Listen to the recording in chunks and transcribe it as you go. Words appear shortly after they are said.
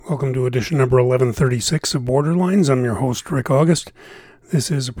Welcome to edition number 1136 of Borderlines. I'm your host, Rick August. This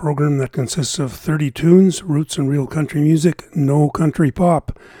is a program that consists of 30 tunes, roots and real country music, no country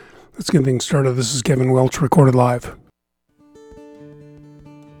pop. Let's get things started. This is Kevin Welch, recorded live.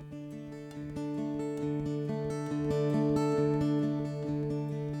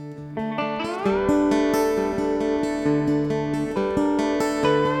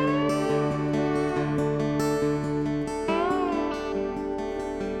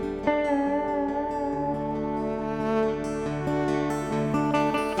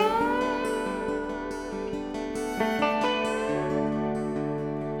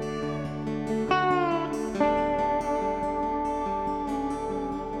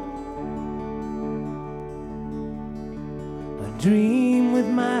 Dream with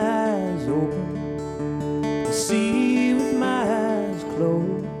my eyes open, I see with my eyes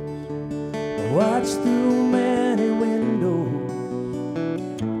closed, I watch through many windows,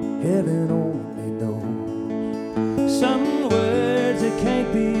 heaven only knows. Some words that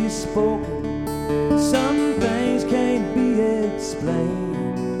can't be spoken, some things can't be explained.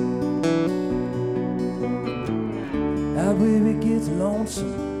 Out where it gets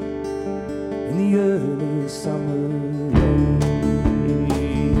lonesome in the early summer rain.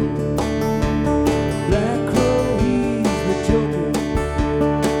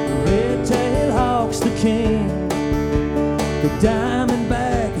 King, the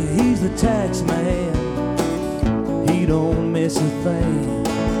Diamondback, he's the tax man. He don't miss a thing.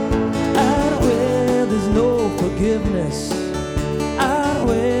 Out where there's no forgiveness, out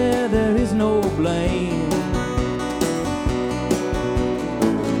where there is no blame,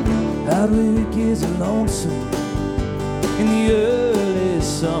 out where it gets lonesome in the early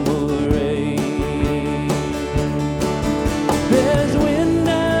summer rain. There's wind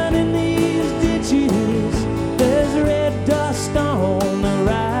down in these ditches, there's red dust on the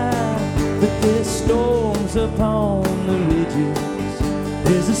ride, but there's storms upon the ridges,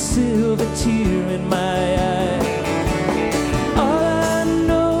 there's a silver tear in my eye. All I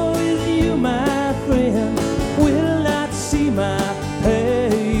know is you, my friend, will not see my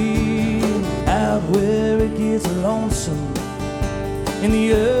pain. Out where it gets lonesome in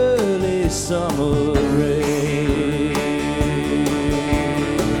the early summer rain.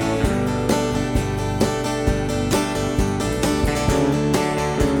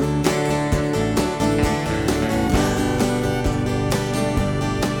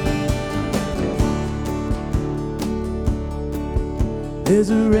 There's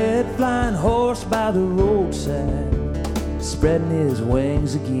a red flying horse by the roadside, spreading his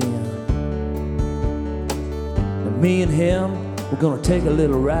wings again. And me and him, we're gonna take a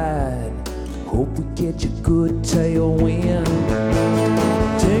little ride. Hope we get you good tailwind.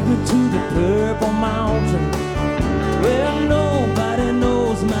 Take me to the Purple Mountain, where nobody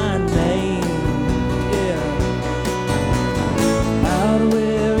knows my name. Yeah, out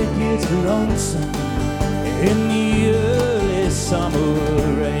where it gets lonesome in the early summer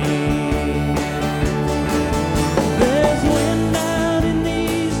rain. There's wind out in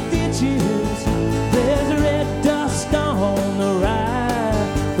these ditches, there's red dust on the ride,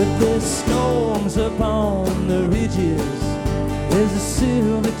 but there's storms upon the ridges, there's a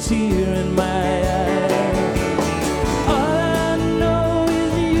silver tear in my eye. All I know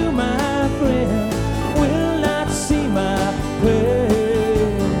is you, my friend, will not see my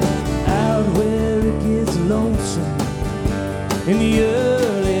pain. Out where it gets lonesome in the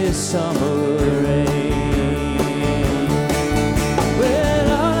early summer rain. Well,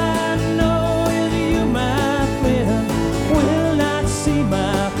 all I know is you, my friend, will not see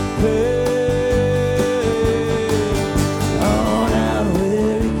my pain. On out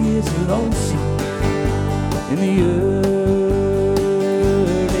where it gets lonesome in the early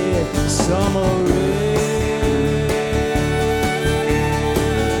summer rain.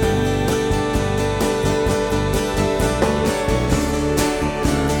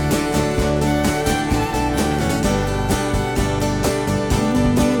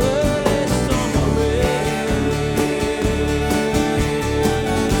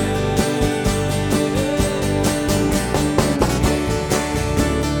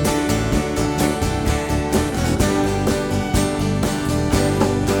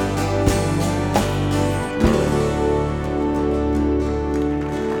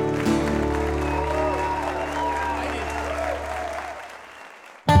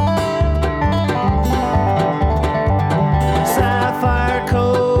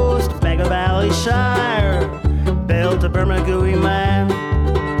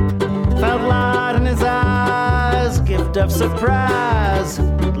 Of surprise,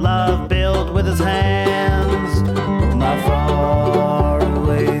 love built with his hands, my far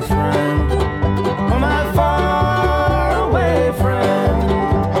away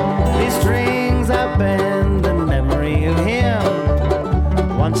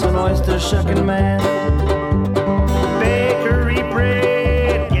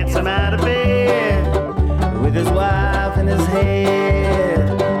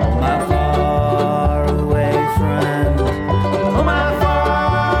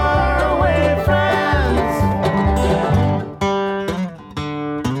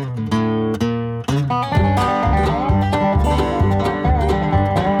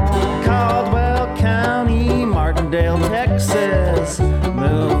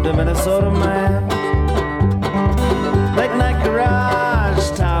soda man. Late night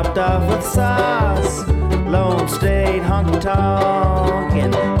garage topped off with sauce. Lone State honky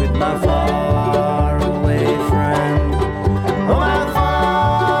tonkin' with my far away friend. Oh, my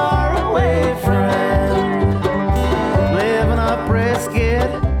far away friend. Living up brisket,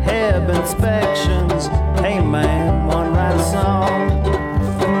 heb inspections. Hey man, one write a song.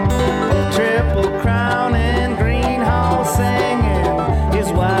 Triple crown and green hall singing.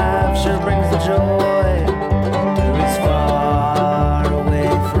 His wife sure brings the joy to his far away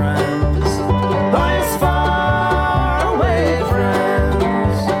friends. Oh, his far away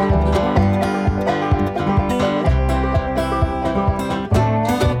friends.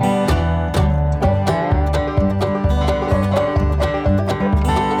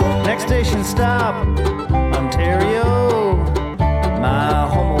 Next station stop, Ontario. My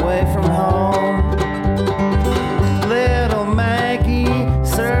home away from home. Little Maggie,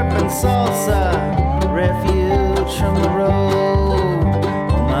 serpent salsa, refuge from the road.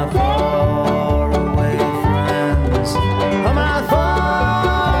 Oh, my far away friends. Oh, my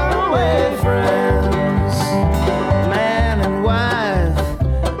far away friends. Man and wife,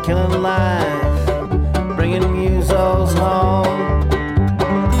 killing life, bringing musos home.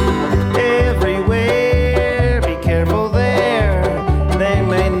 Everywhere, be careful there. They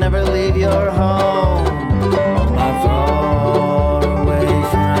may never leave your home. Oh, my far away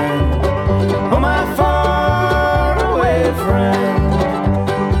friend. Oh, my far away friend.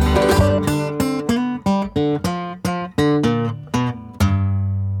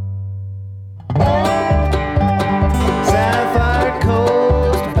 Sapphire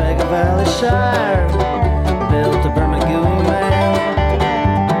Coast, Vega Valley Shire, built a Bermagui man.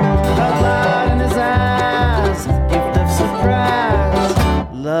 A light in his eyes, gift of surprise.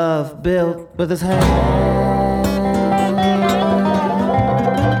 Love built with his hand.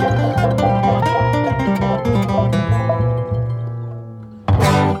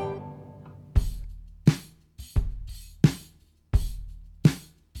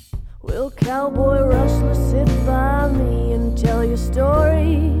 Will Cowboy Rustler sit by me and tell your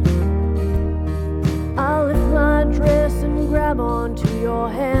story? I'll lift my dress and grab onto your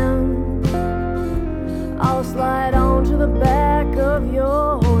hand. I'll slide onto the back of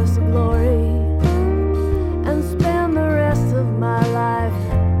your horse of glory and spend the rest of my life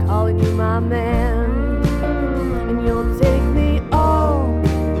calling you my man. And you'll take me all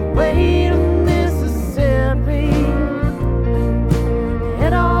the way to Mississippi,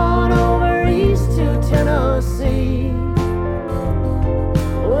 head on over east to Tennessee.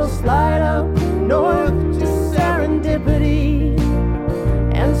 We'll slide up north to Serendipity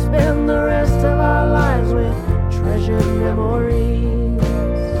and spend the rest of our lives with treasured memories.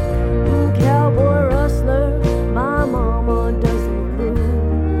 Cowboy Rustler, my mama doesn't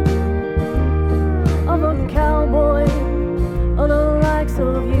approve of a cowboy of the likes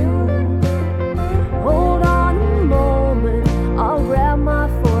of you. Hold on a moment, I'll grab my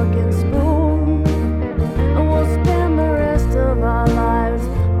fork and spoon, and we'll spend the rest of our lives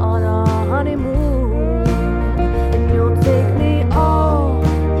on a honeymoon. And you'll take me all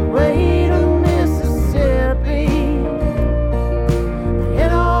the way to Mississippi,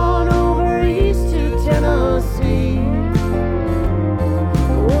 head on over east to Tennessee.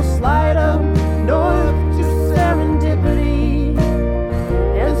 We'll slide up north to Serendipity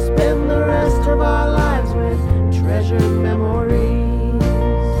and spend the rest of our lives with treasured memories.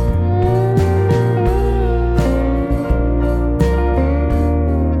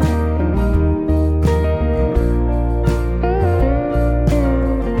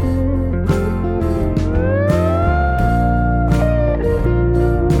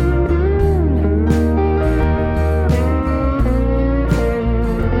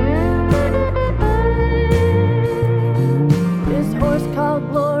 This horse called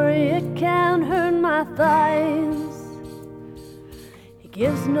Glory, it can hurt my thighs. He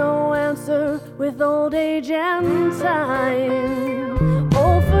gives no answer with old age and time.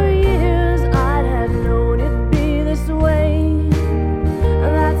 Oh, for years I'd have known it'd be this way.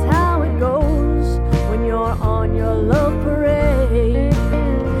 That's how it goes when you're on your love parade.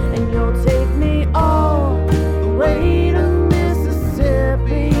 And you'll take me all the way to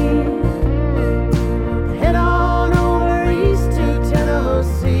Mississippi, head on over east to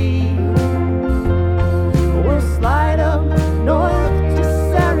Tennessee. We'll slide up north to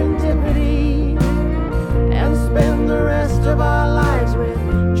Serendipity and spend the rest of our lives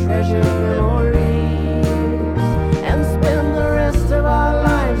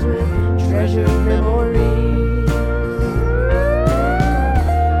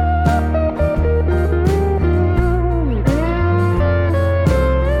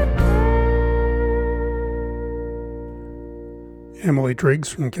Triggs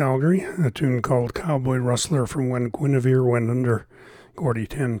from Calgary, a tune called Cowboy Rustler from When Guinevere Went Under. Gordie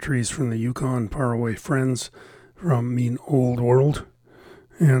Tentrees from the Yukon, Faraway Friends from Mean Old World.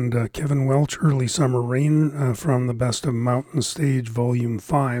 And Kevin Welch, Early Summer Rain from the Best of Mountain Stage Volume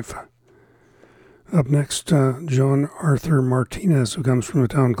 5. Up next, John Arthur Martinez, who comes from a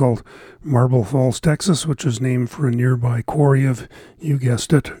town called Marble Falls, Texas, which is named for a nearby quarry of, you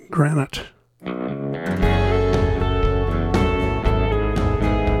guessed it, granite.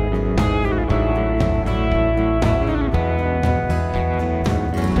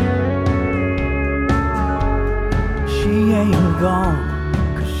 She ain't gone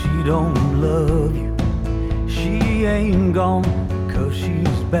 'cause she don't love you. She ain't gone 'cause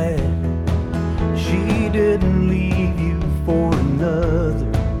she's bad. She didn't leave you for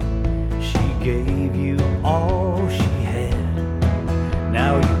another. She gave you all she had.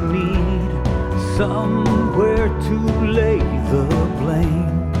 Now you need somewhere to lay the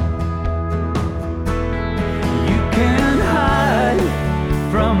blame. You can hide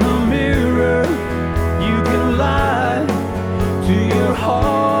from the mirror. You can lie to your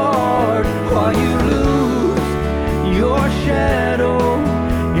heart while you lose your shadow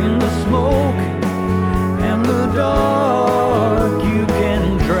in the smoke and the dark. You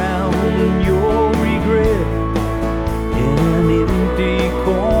can drown your regret in an empty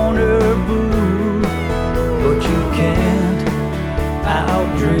corner booth, but you can't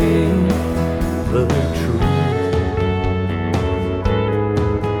outdrink the truth.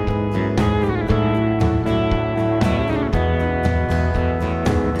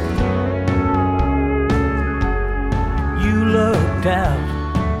 Out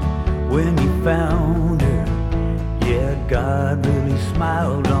when you found her, yeah, God really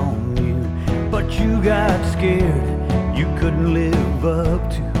smiled on you, but you got scared. You couldn't live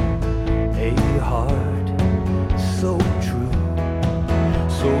up to a heart so true,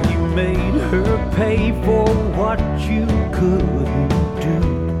 so you made her pay for what you couldn't do.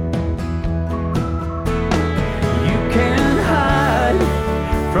 You can hide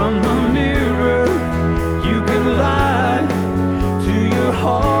from the mirror. You can lie your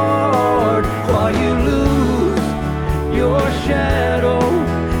heart while you lose your shadow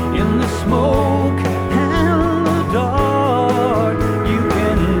in the smoke and the dark. You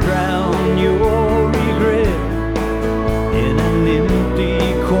can drown your regret in an empty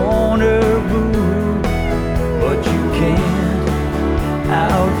corner room, but you can't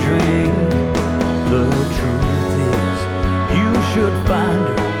outdrink the truth is you should find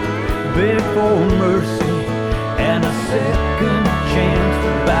her, beg for mercy and a second chance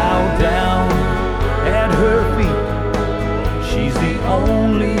to bow down at her feet. She's the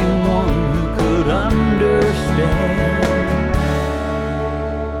only one who could understand.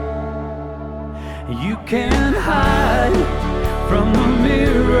 You can hide from the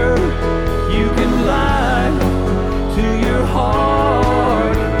mirror. You can lie to your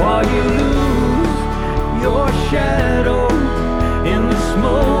heart while you lose your shadow in the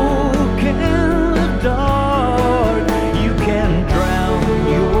smoke and the dark. You can drown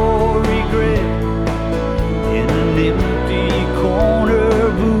your regret in an empty corner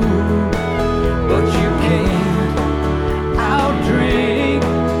booth, but you can't outdrink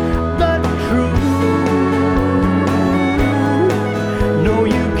the truth. No,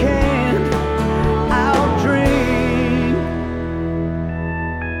 you can't outdrink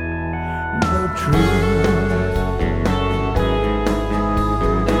the truth.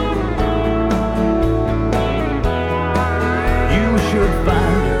 Should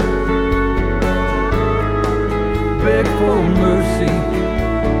find her, beg for mercy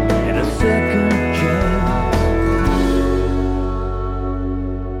and a second chance.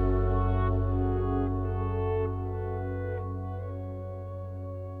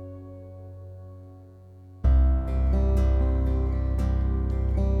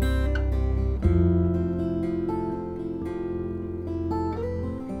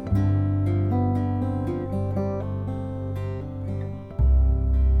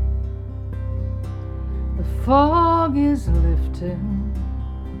 Fog is lifting,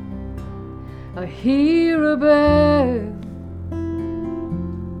 I hear a bell.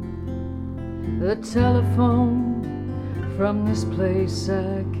 The telephone from this place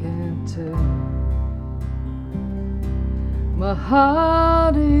I can't tell. My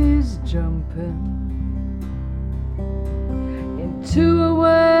heart is jumping into a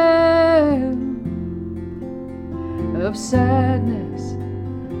well of sadness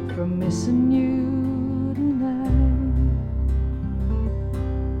from missing you.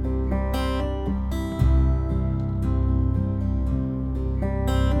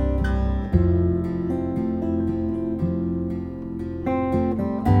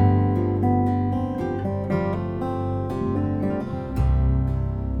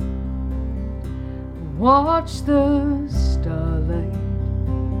 watch the starlight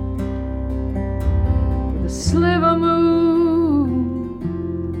with a sliver moon,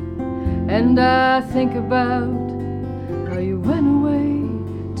 and I think about how you went away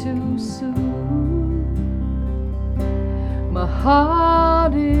too soon. My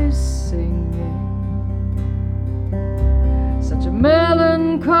heart is singing such a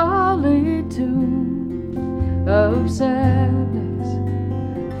melancholy tune of sadness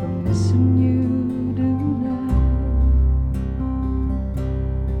from missing you tonight.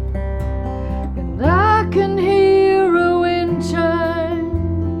 And I can hear a wind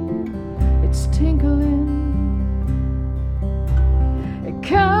chime, it's tinkling, it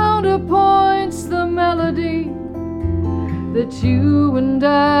counterpoints the melody that you and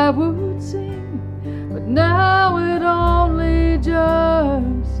I would sing, but now it only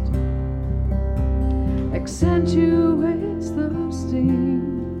just accentuates the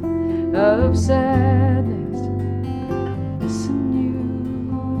sting of sadness, missing you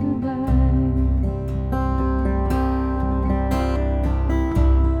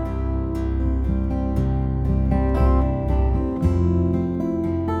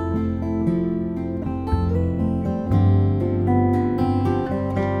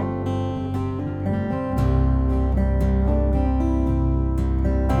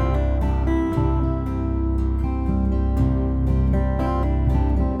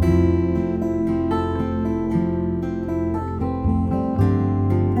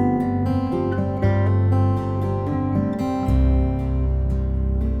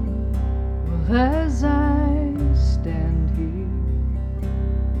as I stand here,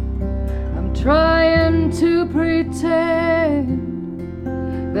 I'm trying to pretend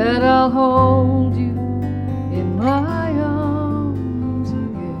that I'll hold you in my arms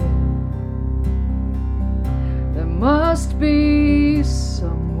again. There must be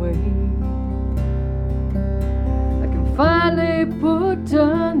some way I can finally put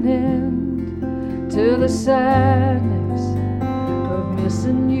an end to the sadness of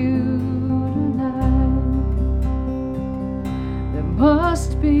missing you.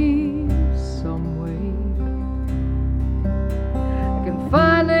 Must be some way I can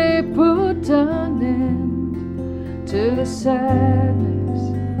finally put an end to the sadness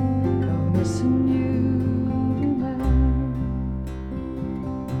of missing you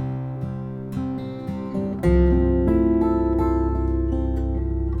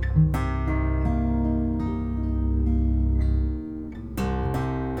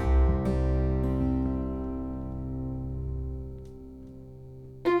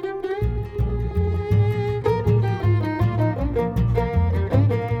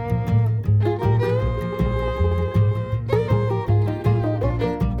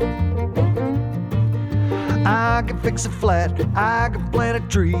I can fix a flat, I can plant a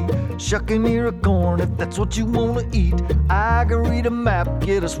tree, shuck an ear of corn if that's what you wanna eat. I can read a map,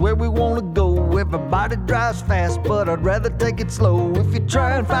 get us where we wanna go. Everybody drives fast, but I'd rather take it slow. If you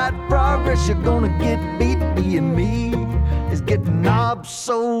try and fight progress, you're gonna get beat. Being me is getting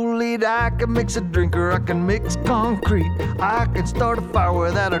obsolete. I can mix a drink or I can mix concrete. I can start a fire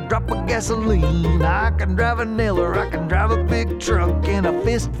without a drop of gasoline. I can drive a nail or I can drive a big truck. In a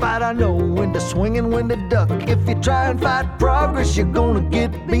fist fight I know when to swing and when to duck. If you try and fight progress, you're gonna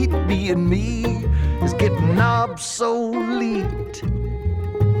get beat. Being me is getting obsolete.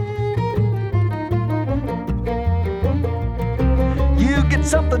 You get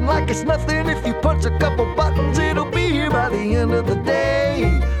something like it's nothing. If you punch a couple buttons, it'll be here by the end of the day.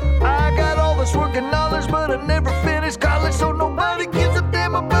 I got all this working knowledge, but I never finished college, so nobody gives a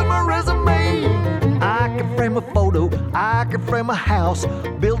damn about my resume. I can frame a photo, I can frame a house,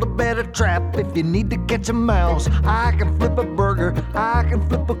 build a better trap if you need to catch a mouse. I can flip a burger, I can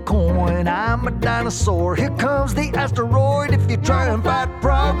flip a coin, I'm a dinosaur, here comes the asteroid. If you try and fight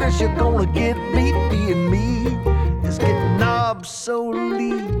progress, you're gonna get beat. Being me is getting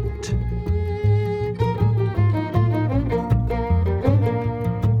obsolete.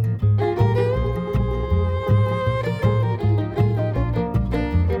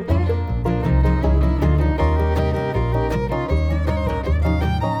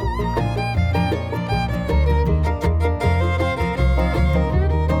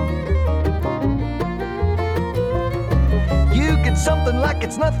 Something like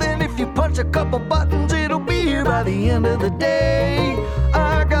it's nothing. If you punch a couple buttons, it'll be here by the end of the day.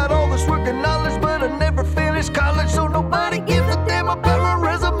 I got all this working knowledge, but I never finished college, so nobody gives a damn about my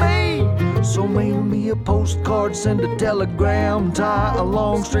resume. So mail me a postcard, send a telegram, tie a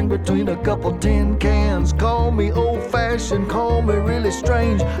long string between a couple tin cans. Call me old-fashioned, call me really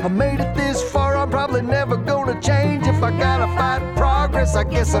strange. I made it this far, I'm probably never gonna change. If I gotta fight progress, progress. I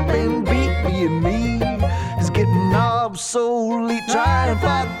guess I've been beat. Being me is getting obsolete. Try and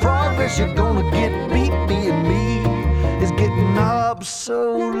fight progress, you're gonna get beat. Being me is getting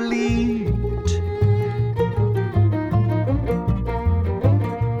obsolete.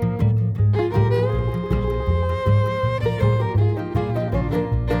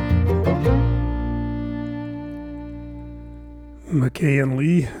 McKay and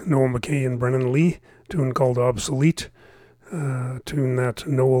Leigh, Noel McKay and Brennan Leigh, tune called Obsolete, tune that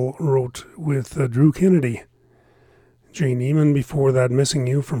Noel wrote with Drew Kennedy. Jane Eamon, before that, Missing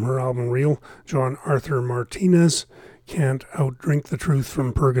You from her album Real. John Arthur Martinez, Can't Outdrink the Truth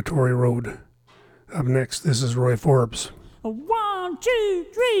from Purgatory Road. Up next, this is Roy Forbes. 1, 2,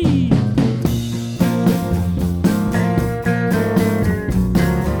 3.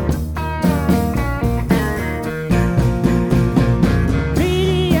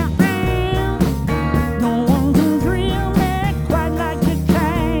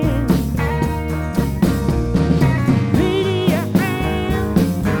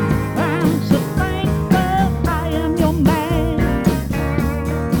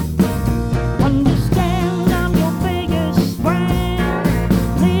 Understand I'm your biggest fan,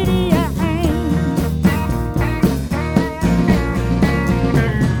 Lydia.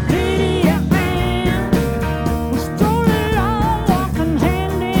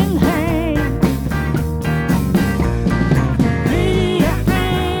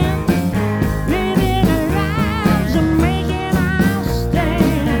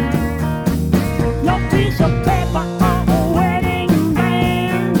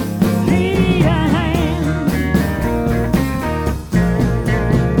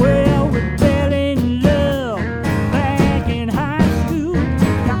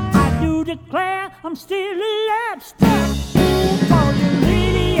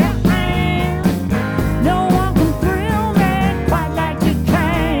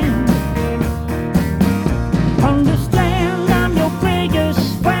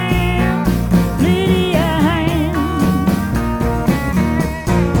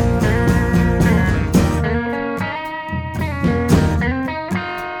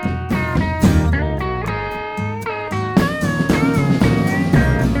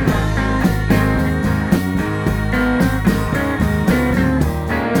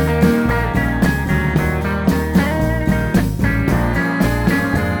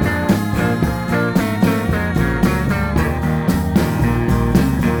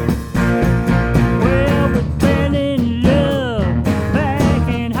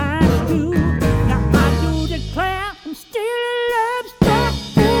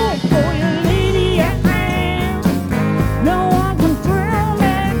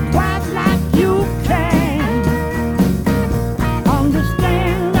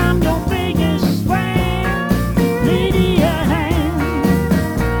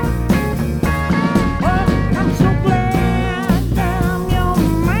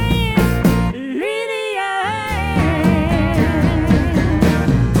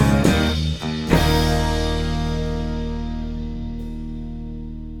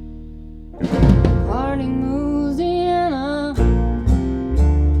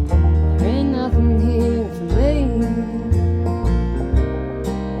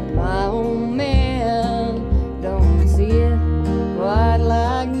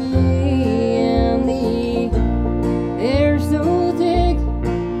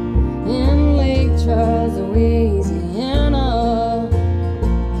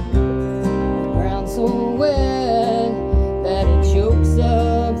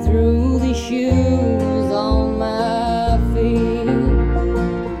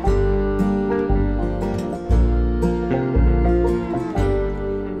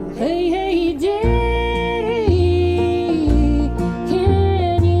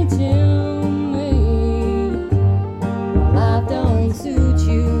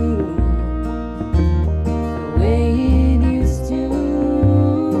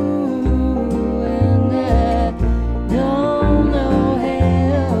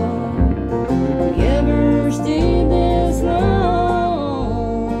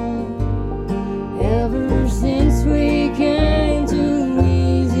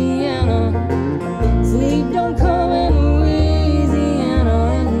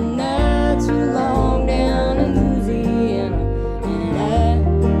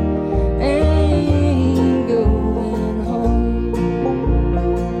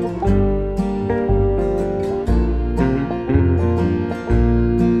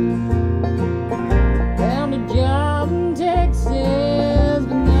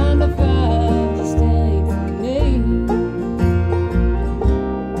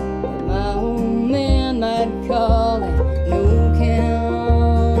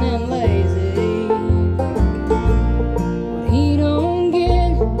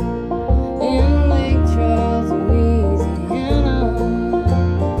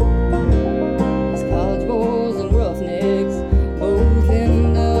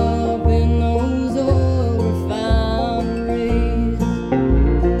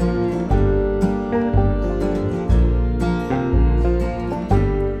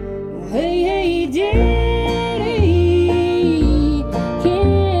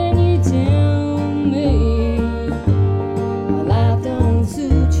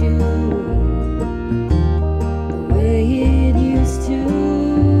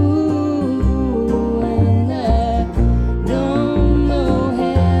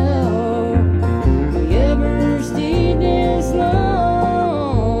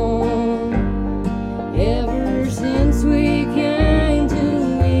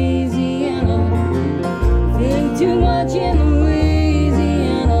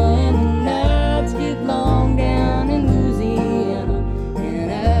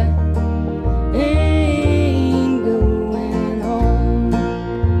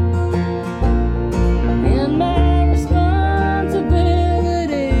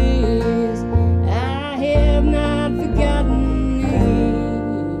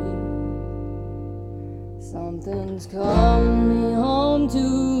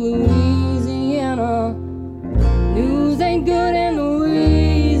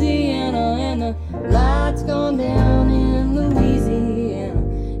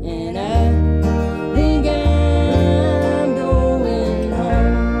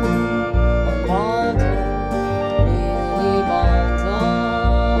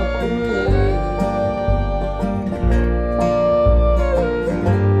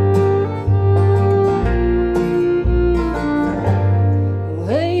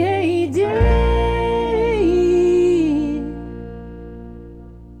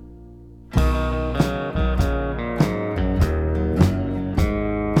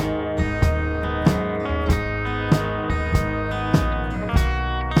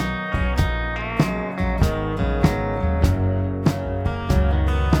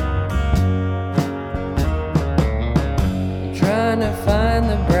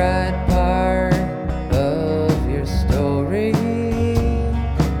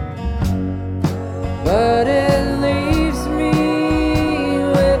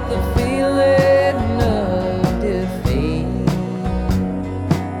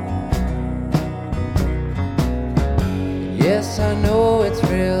 it's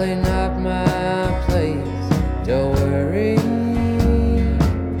really not my place to worry,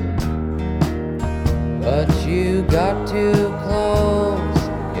 but you got too close,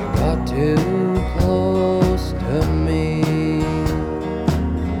 you got too close to me,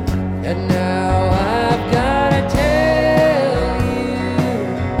 and now I've gotta tell you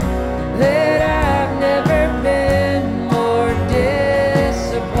that I've never been more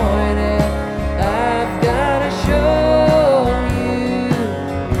disappointed. I've gotta show you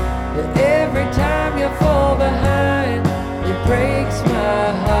that every time you fall behind, it breaks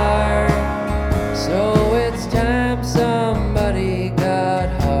my heart. So it's time somebody got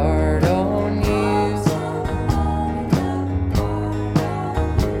hard on you.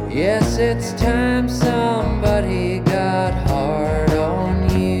 Yes, it's time somebody got hard on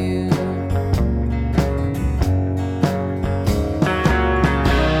you.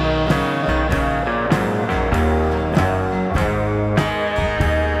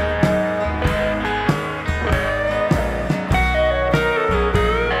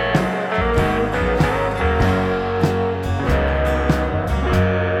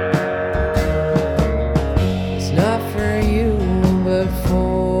 It's not for you, but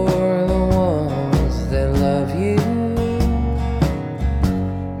for the ones that love you.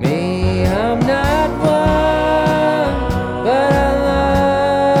 Me, I'm not one, but I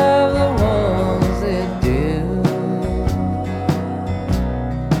love the ones that do.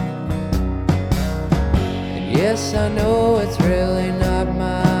 And yes, I know it's really not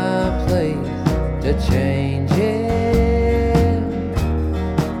my place to change it,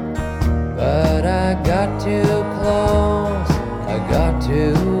 but I got too close, I got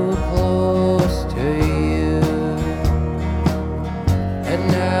too close to you, and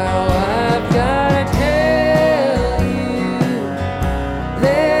now I've gotta tell you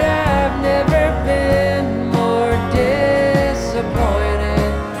that I've never been more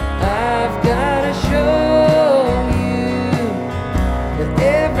disappointed. I've gotta show you that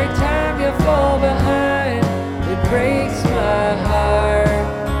every time you fall behind, it breaks my heart.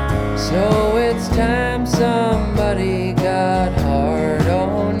 So it's time somebody got hard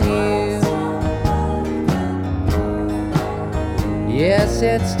on you. Yes,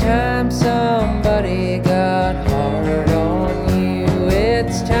 it's time somebody got hard on you.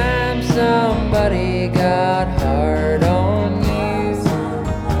 It's time somebody got hard on you.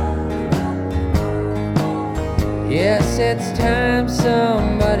 Yes, it's time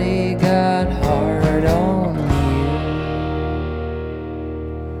somebody got hard on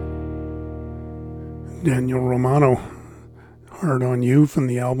you. Daniel Romano, Hard on You from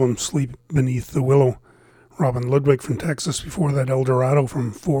the album Sleep Beneath the Willow. Robyn Ludwick from Texas, before that El Dorado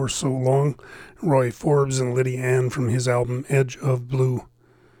from For So Long. Roy Forbes and Lydia Ann from his album Edge of Blue.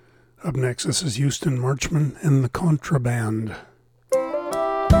 Up next, this is Houston Marchman and the Contraband.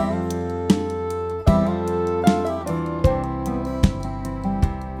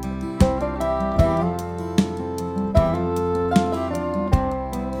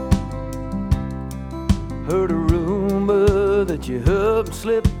 Heard a rumor that you up and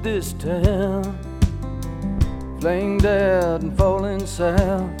slipped this town, flamed out and falling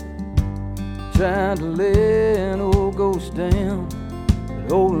south, trying to lay an old ghost down.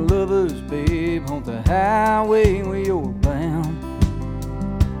 But old lovers, babe, on the highway where you're bound.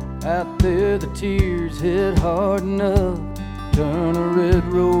 Out there the tears hit hard enough, turn a red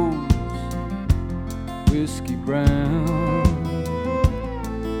rose whiskey brown.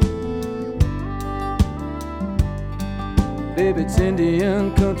 Baby, it's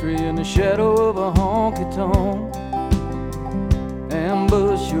Indian country in the shadow of a honky-tonk.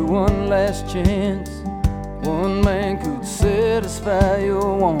 Ambush your one last chance, one man could satisfy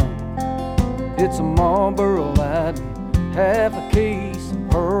your want. It's a Marlboro Light, half a case of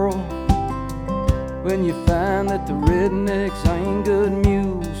Pearl. When you find that the rednecks ain't good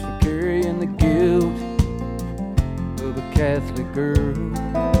mules for carrying the guilt of a Catholic girl.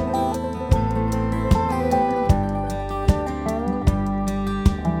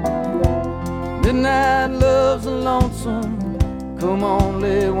 Midnight love's a lonesome, come on,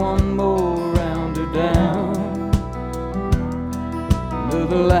 lay one more round her down.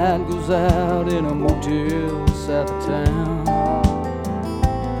 Another light goes out in a motel south of town.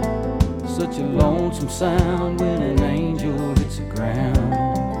 Such a lonesome sound when an angel hits the ground.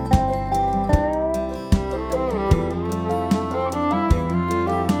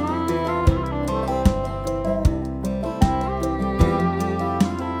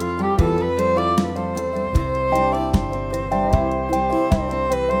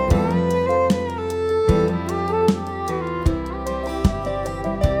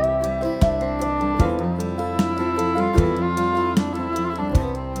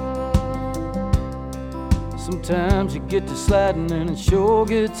 Sometimes you get to sliding and it sure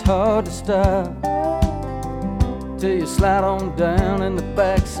gets hard to stop. Till you slide on down in the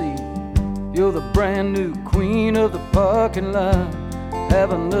backseat. You're the brand new queen of the parking lot.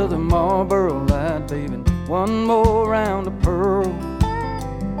 Have another Marlboro Light, baby, one more round of Pearl.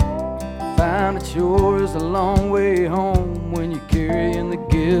 Find it sure is a long way home when you're carrying the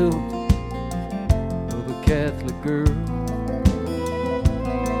guilt of a Catholic girl.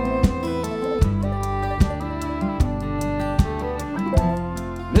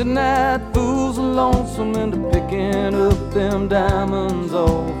 Midnight fools are lonesome into picking up them diamonds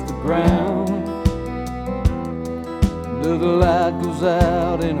off the ground. Till the light goes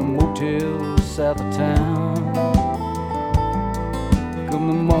out in a motel south of town. Come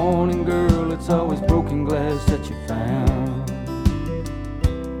the morning, girl, it's always broken glass that you found.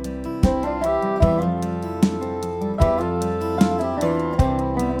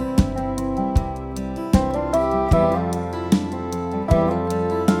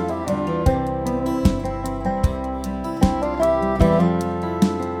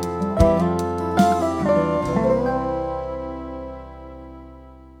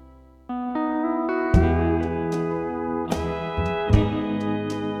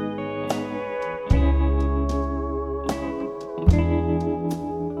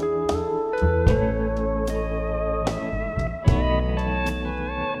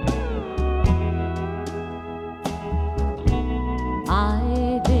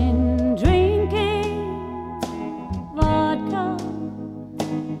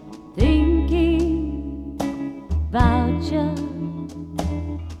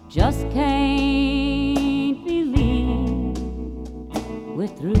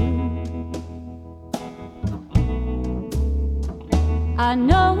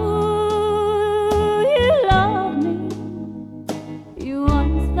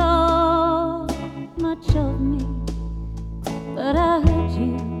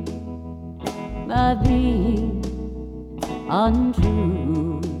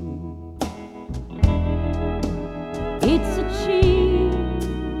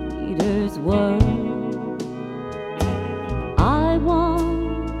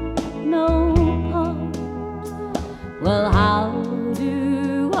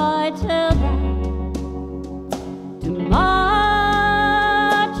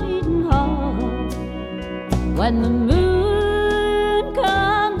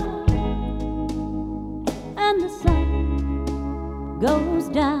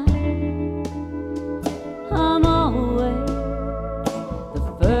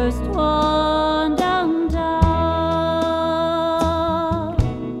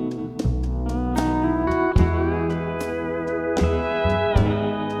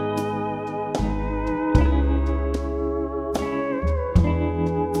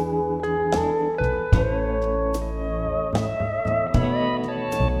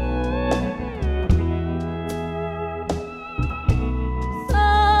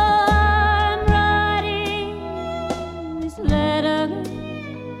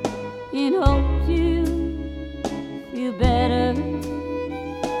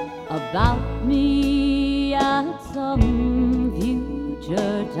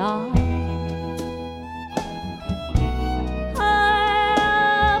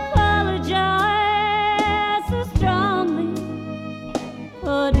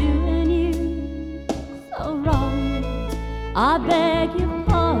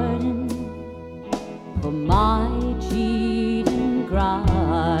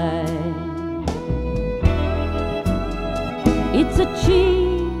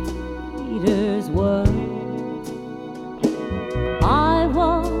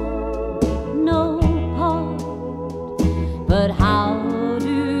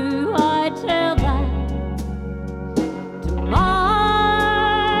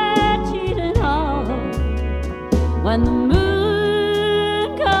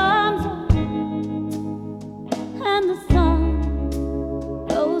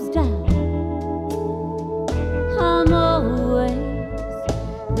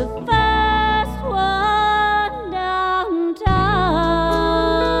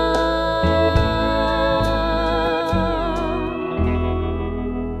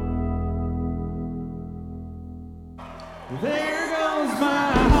 There goes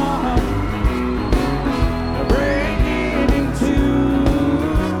my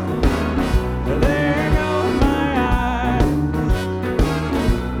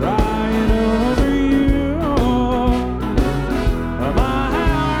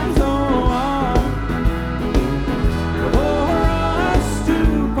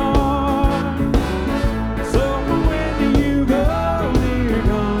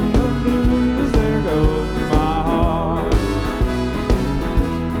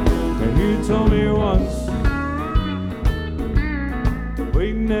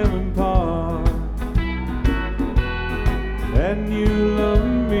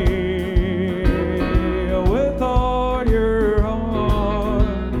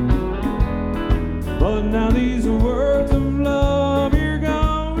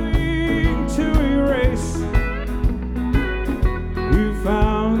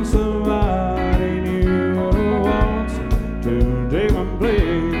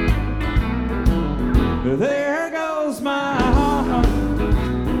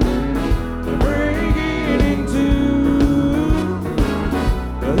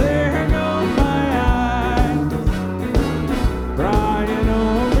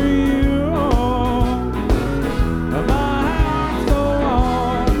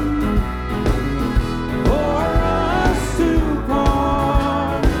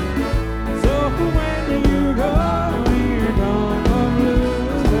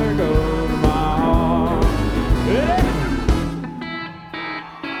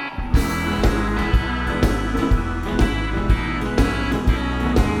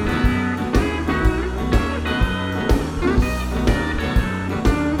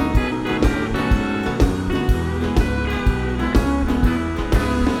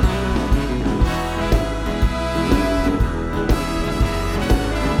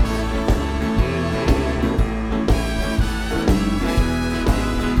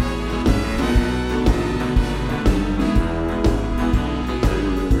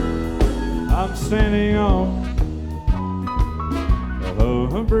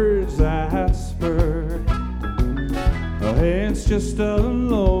a bridge that's burned. It's just a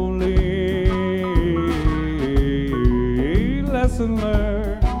lonely lesson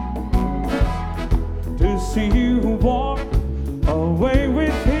learned to see you walk away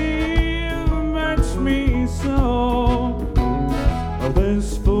with him hurts me so.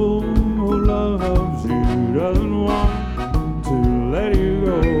 This fool who loves you doesn't want to let you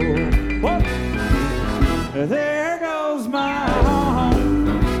go. What? There goes my heart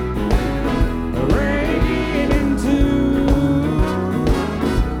breaking in two.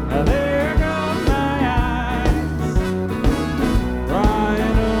 There goes my eyes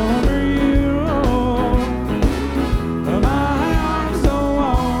crying over you. My arms so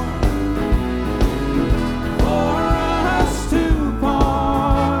warm for us to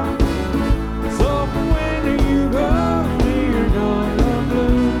part. So when you go, you're gonna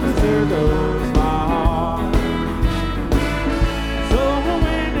lose. There goes my heart. So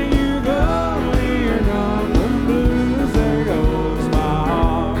when you go, you're gonna lose. There goes my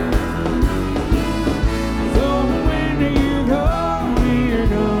heart. So when you go, you're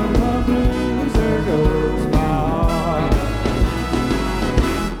gonna lose. There goes my heart.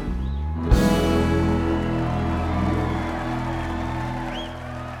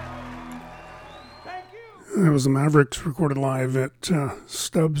 That was the Mavericks recorded live at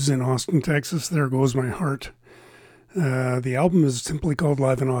Stubbs in Austin, Texas. There Goes My Heart. The album is simply called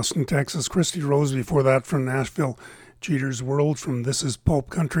Live in Austin, Texas. Kristi Rose before that from Nashville. Cheater's World from This Is Pulp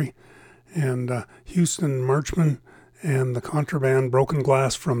Country. And Houston Marchman and the Contraband Broken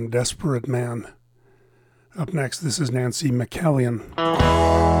Glass from Desperate Man. Up next, this is Nancy McCallion.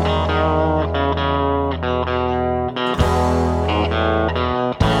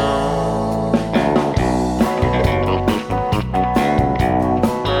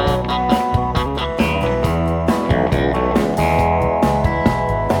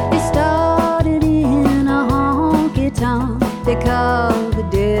 It started in a honky tonk they called the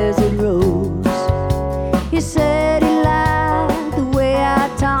Desert Rose. He said he liked the way I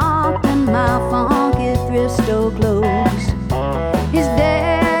talked and my funky thrift store clothes. His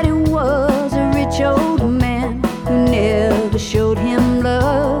daddy was a rich old man who never showed him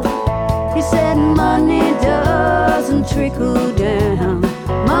love. He said money doesn't trickle down,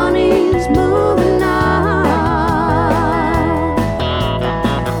 money's moving on.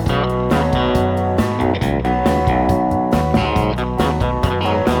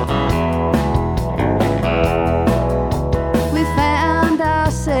 We found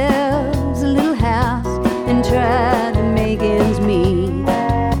ourselves a little house and tried to make ends meet.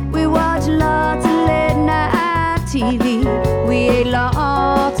 We watched lots of late night TV. We ate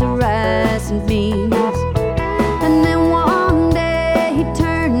lots of rice and beans. And then one day he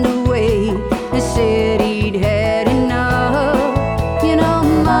turned away and said he'd had enough. You know,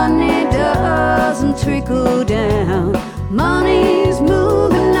 money doesn't trickle down, money's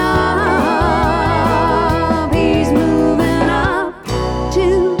moving up. He's moving up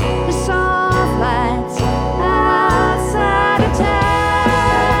to the soft lights outside of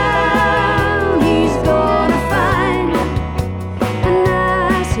town. He's gonna find a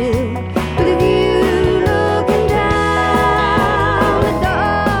nice hill with a view looking down. The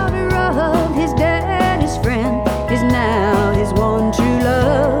daughter of his daddy's friend is now his one true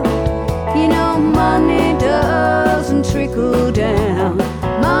love. You know, money doesn't trickle down,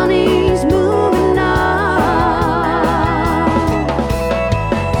 money's moving on.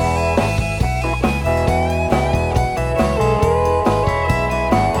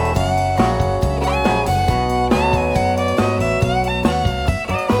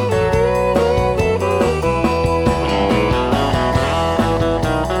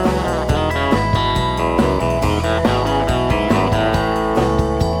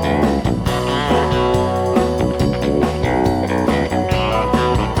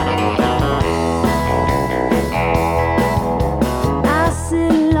 I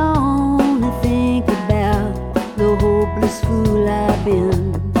sit alone and think about the hopeless fool I've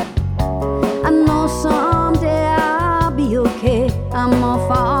been. I know someday I'll be okay, I'm gonna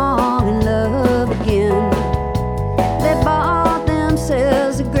fall in love again. They bought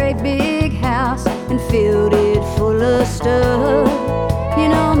themselves a great big house and filled it full of stuff. You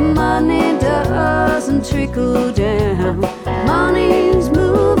know, money doesn't trickle down, money's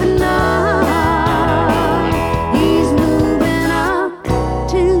moving up. He's moving up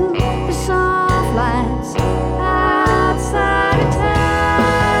to the soft lights outside of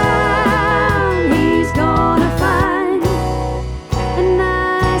town. He's gonna find a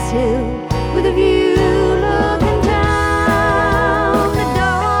nice hill with a view looking down. The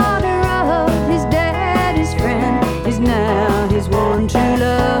daughter of his daddy's friend is now his one true love.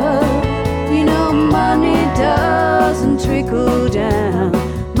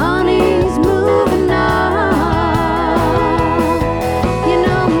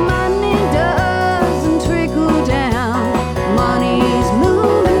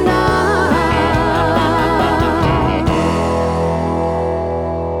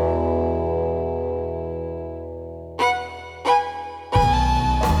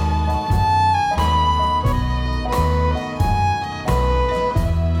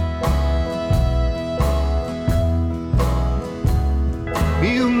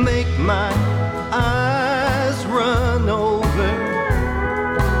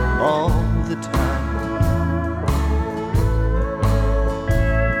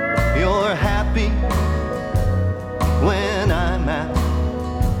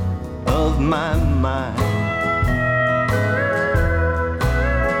 my mind.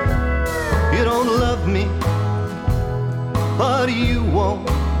 You don't love me, but you won't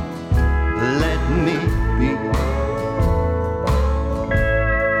let me be.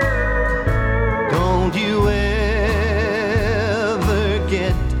 Don't you ever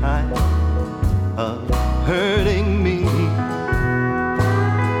get tired of hurting me.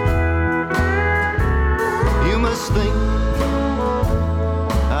 You must think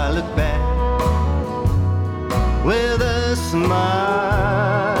I look back with a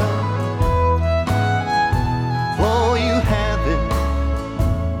smile, for you haven't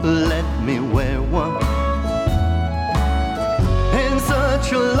let me wear one in such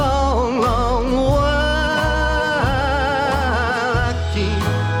a long, long while. I keep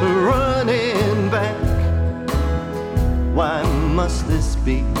running back. Why must this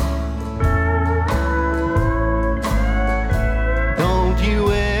be? Don't you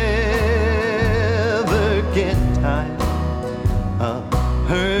ever get tired of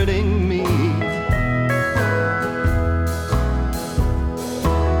hurting me?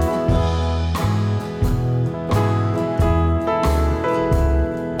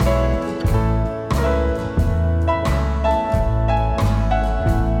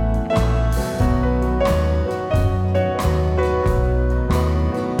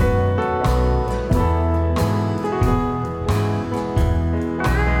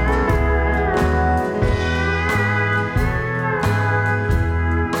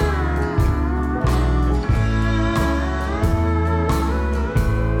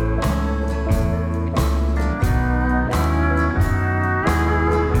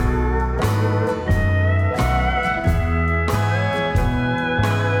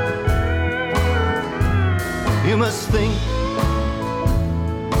 You must think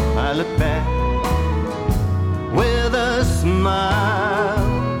I look back with a smile,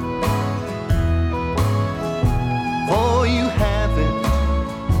 for you haven't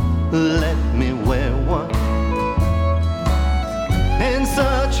let me wear one in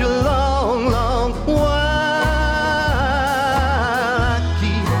such a long, long while. I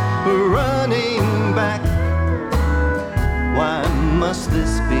keep running back. Why must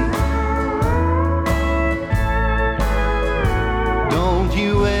this be? Don't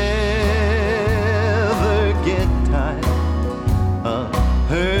you ever get tired of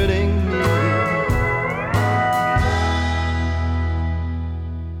hurting me?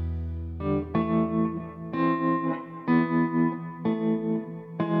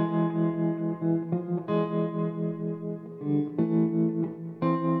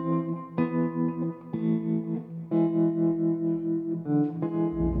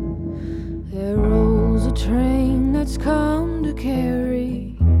 There rolls a train that's come to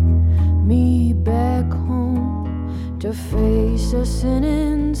carry me back home, to face a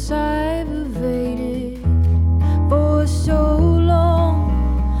sentence I've evaded for so long.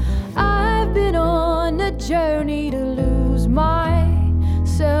 I've been on a journey to lose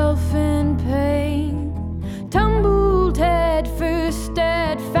myself in pain, tumbled head first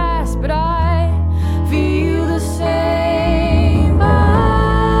steadfast, but I feel the same.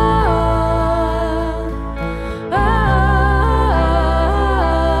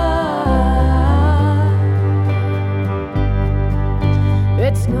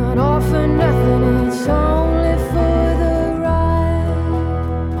 It's not all for nothing, it's only for the ride.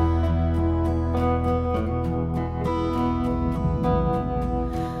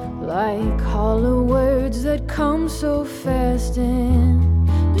 Like hollow words that come so fast and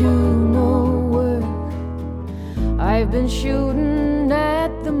do no work. I've been shooting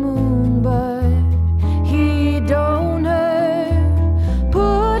at the moon, but he don't hurt.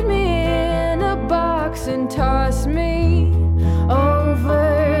 Put me in a box and toss me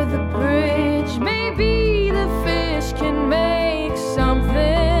over the bridge. Maybe the fish can make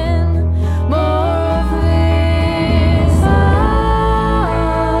something more of this.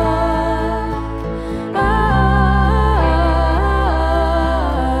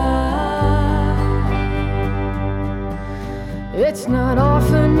 It's not all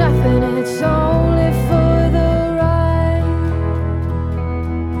for nothing, it's all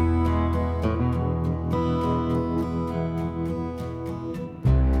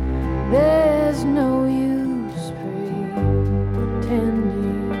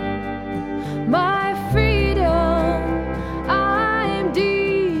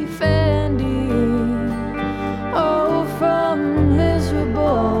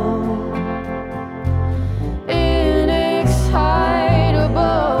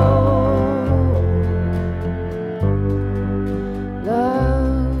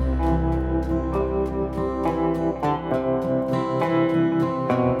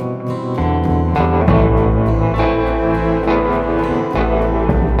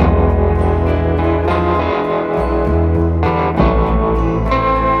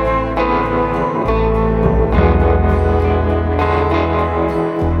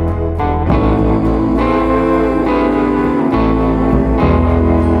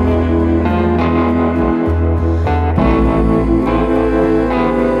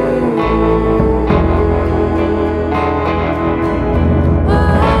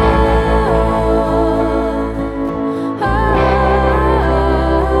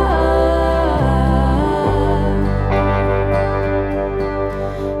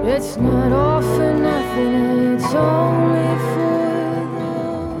It's not all for nothing, it's only for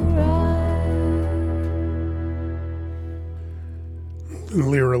the ride.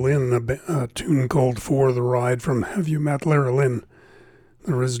 Lera Lynn, a tune called For the Ride from Have You Met Lera Lynn?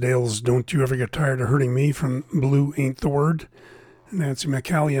 The Rizdales, Don't You Ever Get Tired of Hurting Me from Blue Ain't the Word. Nancy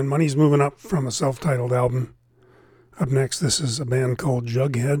McCallion, Money's Moving Up from a self-titled album. Up next, this is a band called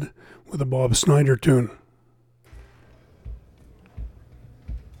Jughead with a Bob Snyder tune.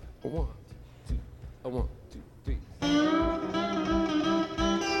 1, 2, 1, 2, 3.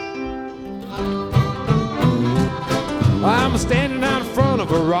 I'm standing out in front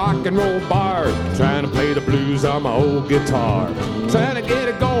of a rock and roll bar, trying to play the blues on my old guitar. Trying to get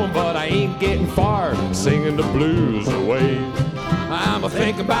it going, but I ain't getting far, singing the blues away. I'm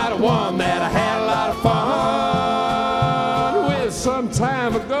thinking about the one that I had a lot of fun with some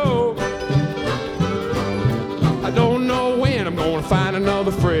time ago. I don't know when I'm gonna find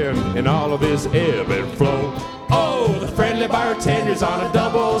another friend in all of this ebb and flow. Oh, the friendly bartender's on a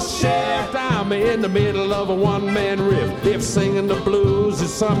double shift. I'm in the middle of a one-man riff. If singing the blues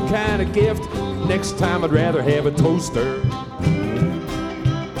is some kind of gift, next time I'd rather have a toaster.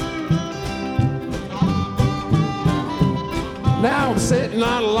 Now I'm sitting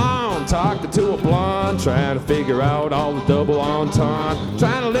on a lawn, talking to a blonde, trying to figure out all the double entendre.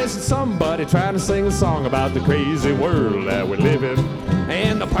 Trying to listen to somebody, trying to sing a song about the crazy world that we live in.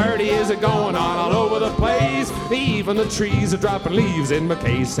 And the party is going on all over the place. Even the trees are dropping leaves in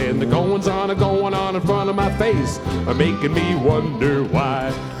McKay, and the goings on are going on in front of my face are making me wonder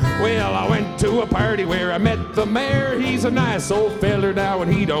why. Well, I went to a party where I met the mayor. He's a nice old feller now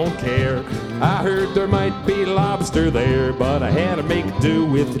and he don't care. I heard there might be lobster there, but I had to make do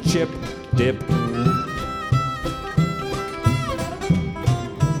with the chip dip.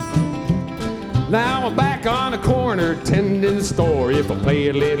 Now I'm back on the corner tending the store. If I play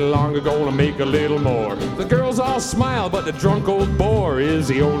a little longer, gonna make a little more. The girls all smile, but the drunk old bore is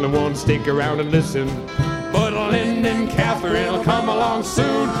the only one stick around and listen. But Lynn and Catherine will come along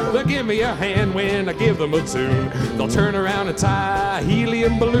soon. They'll give me a hand when I give them a tune. They'll turn around and tie a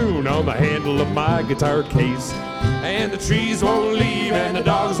helium balloon on the handle of my guitar case. And the trees won't leave, and the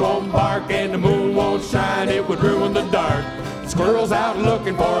dogs won't bark, and the moon won't shine, it would ruin the dark. The squirrel's out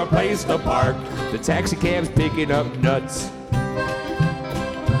looking for a place to park. The taxi cab's picking up nuts.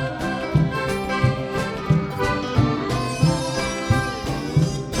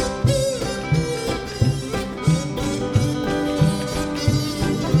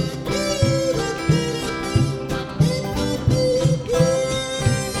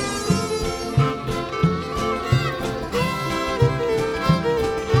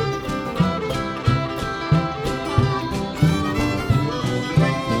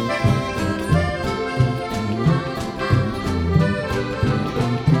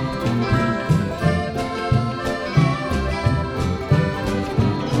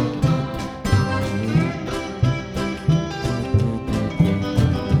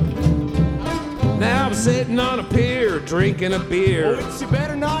 Sitting on a pier, drinking a beer. Oh, you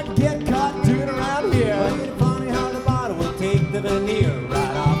better not get caught doing around here. Well, it's funny how the bottle will take the veneer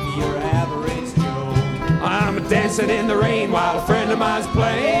right off your average Joe. I'm dancing in the rain while a friend of mine's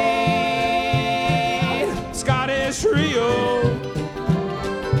playing Scottish Reel.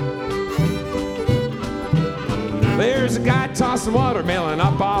 There's a guy tossing watermelon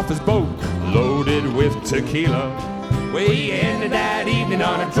up off his boat, loaded with tequila. We ended that evening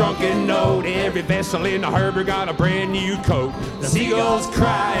on a drunken note. Every vessel in the harbor got a brand new coat. The seagulls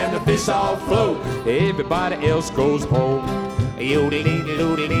cry and the fish all float. Everybody else goes home. Thank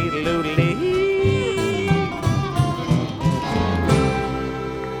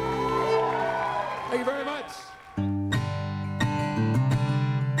you very much.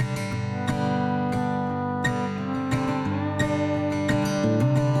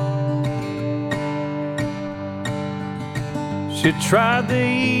 She tried the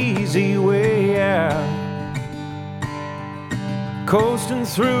easy way out, coasting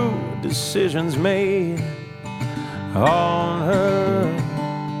through decisions made on her.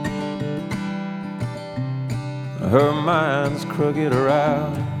 Her mind's crooked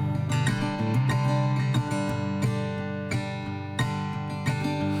around.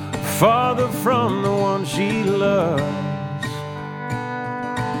 Farther from the one she loves,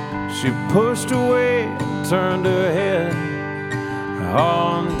 she pushed away and turned her head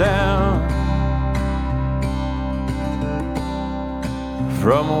on down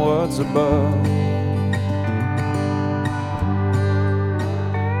from what's above.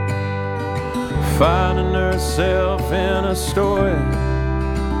 Finding herself in a story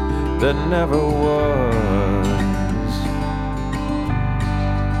that never was.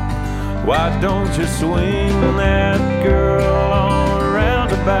 Why don't you swing that girl on a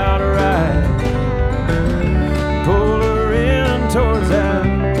roundabout ride? Pull her in towards that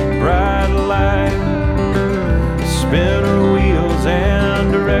bright light. Spin her wheels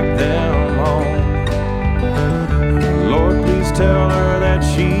and direct them home. Lord, please tell her that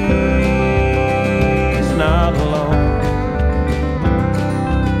she's not alone.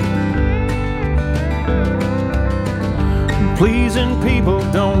 Pleasing people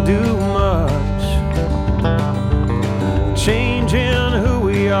don't do much, changing who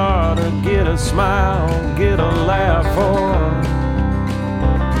we are to get a smile, get a laugh,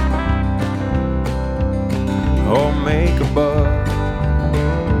 or make a buck.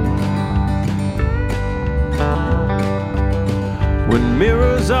 When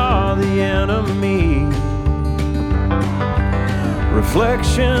mirrors are the enemy,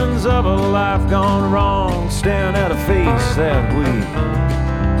 reflections of a life gone wrong, staring at a face that we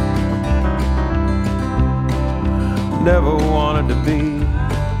never wanted to be.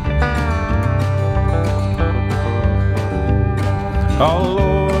 Oh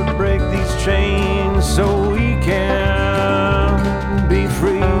Lord, break these chains so we can be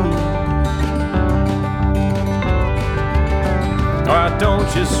free. Why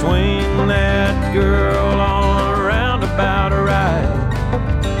don't you swing that girl on a roundabout ride?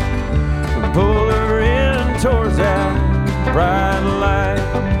 Pull her in towards that bright light.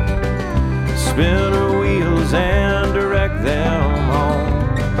 Spin her wheels and direct them home.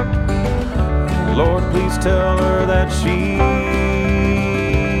 Lord, please tell her that she's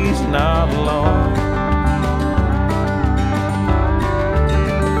not alone.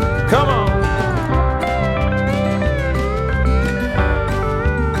 Come on.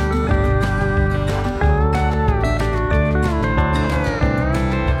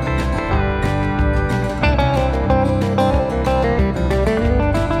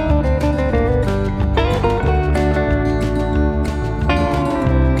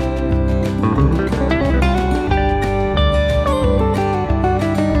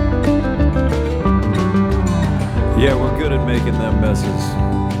 Yeah, we're good at making them messes.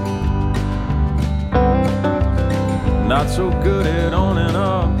 Not so good at owning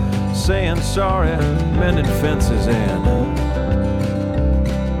up, saying sorry, mending fences, and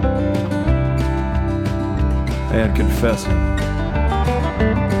confessing.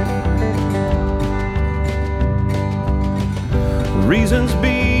 Reasons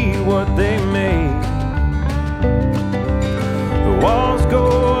be what they may. The walls go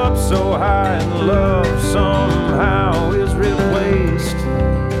up so high and love somehow is replaced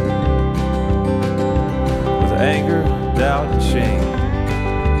with anger, doubt, and shame.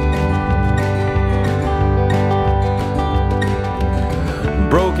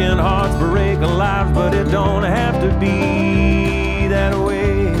 Broken hearts break lives, but it don't have to be that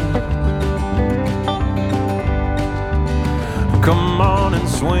way. Come on and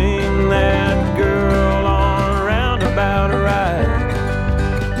swing that girl on a roundabout ride.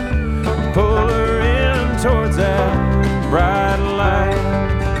 Pull her in towards that bright light.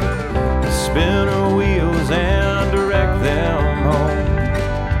 Spin her wheels and direct them home.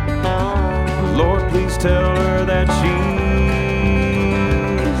 Lord, please tell her that she's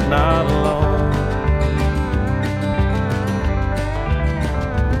not alone.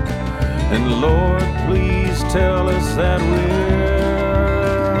 And Lord, please tell us that we're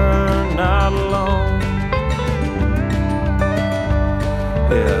not alone.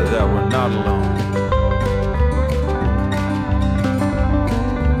 Yeah, that we're not alone.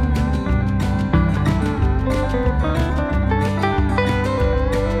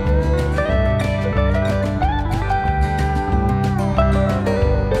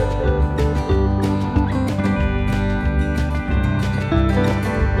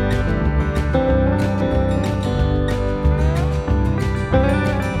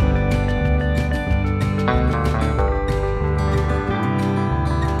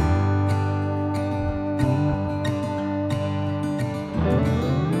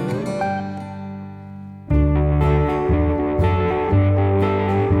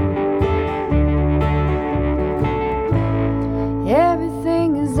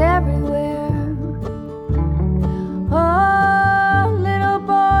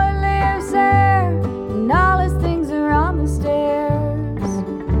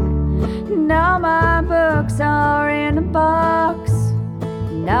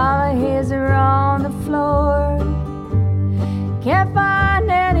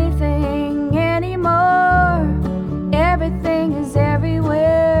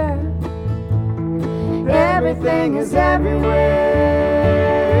 Everything is everywhere.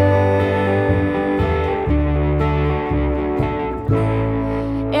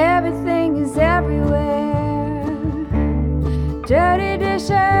 Everything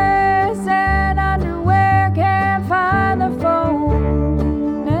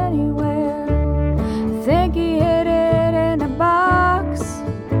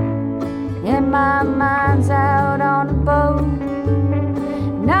my mind's out on a boat.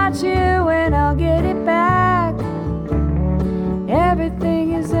 Not sure when I'll get it back.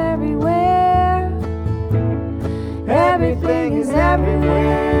 Everything is everywhere. Everything is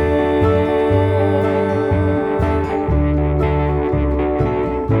everywhere.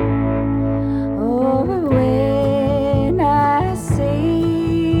 Oh, when I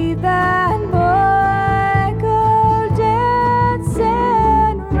see that boy go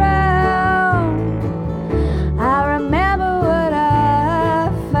dancing round, I remember what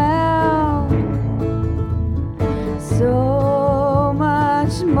I found. So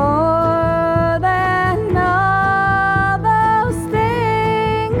much more than all those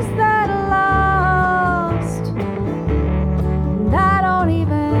things that are lost. And I don't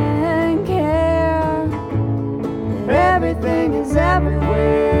even care. Everything is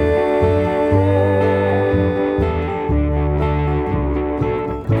everywhere.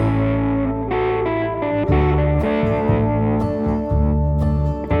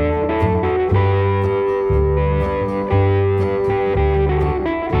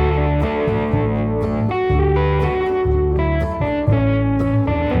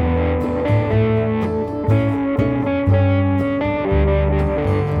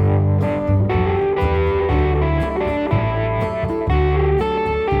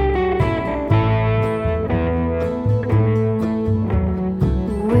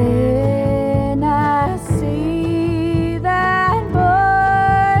 When I see that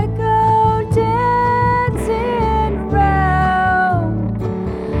boy go dancing round,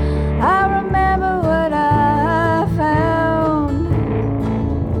 I remember what I found.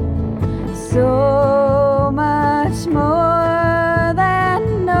 So much more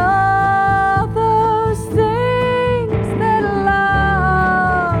than all those things that are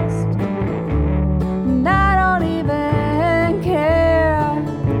lost. And I don't even care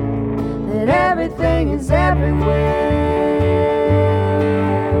that everything is everywhere.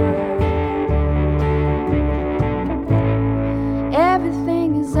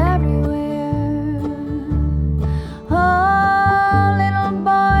 Everything is everywhere. Oh, little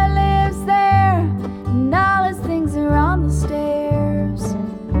boy lives there, and all his things are on the stairs.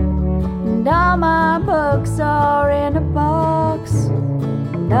 And all my books are in a box,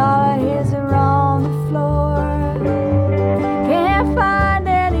 and all of his are on the floor. Can't find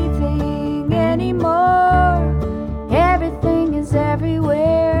anything anymore. Everything is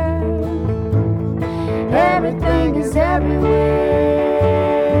everywhere. Everything is everywhere.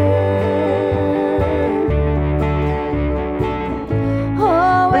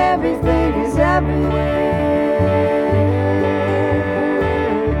 Oh, everything is everywhere.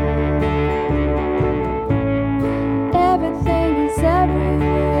 Everything is everywhere.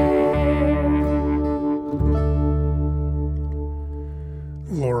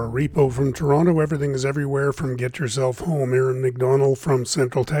 Laura Repo from Toronto, Everything is Everywhere from Get Yourself Home. Aaron McDonald from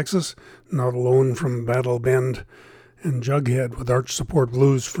Central Texas, Not Alone from Battle Bend. And Jughead with Arch Support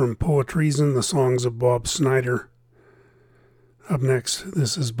Blues from Poetries and the Songs of Bob Snyder. Up next,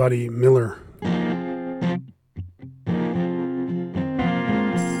 this is Buddy Miller.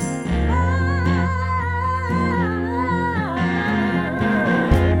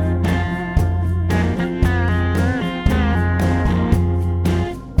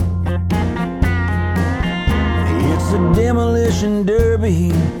 It's a demolition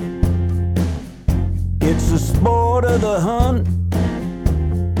derby. It's the sport of the hunt.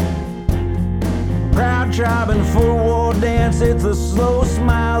 Proud tribe and four-war dance. It's the slow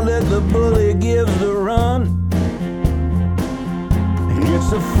smile that the bully gives the run. It's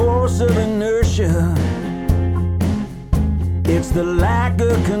the force of inertia. It's the lack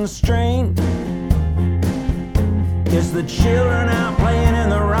of constraint. It's the children out playing in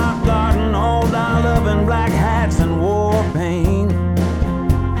the rock garden, all dolled up in black hats and war paint.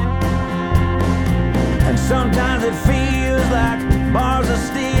 And sometimes it feels like bars of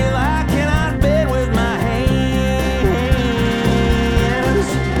steel I cannot bend with my hands.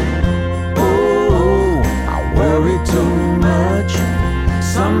 Oh, I worry too much.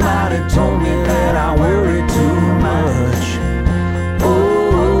 Somebody told me that I worry too much.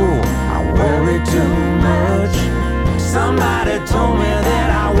 Oh, I worry too much. Somebody told me that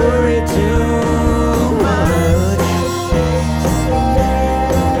I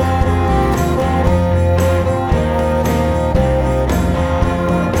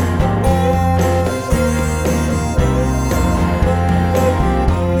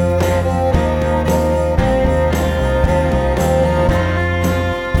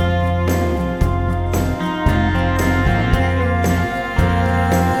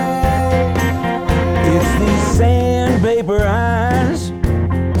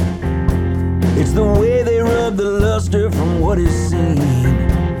It's the way they rub the luster from what is seen.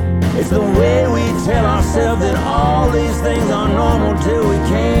 It's the way we tell ourselves that all these things are normal till we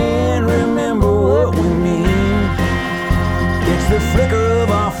can't remember what we mean. It's the flicker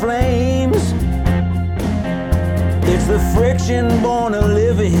of our flames. It's the friction born of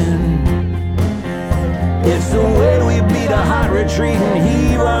living. It's the way we beat a hot retreat and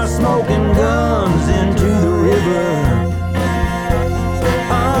heave our smoking guns into the river.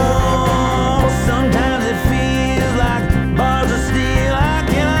 Oh, sometimes it feels like bars of steel I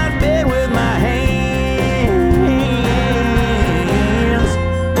cannot bend with my hands.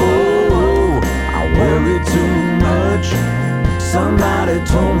 Oh, I worry too much. Somebody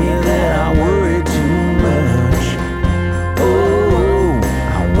told me that I worry too much. Oh,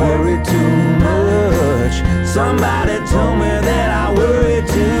 I worry too much. Somebody told me that I worry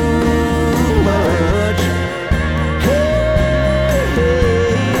too much. Hey,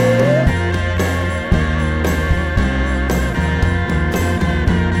 yeah.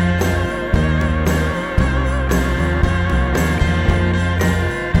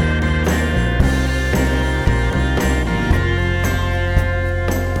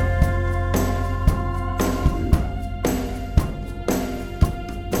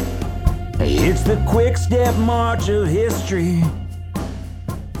 It's the quick step march of history,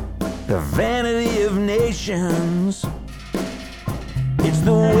 the vanity of nations. It's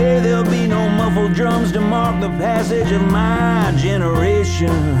the way there'll be no muffled drums to mark the passage of my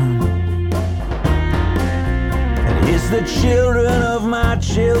generation. And it's the children of my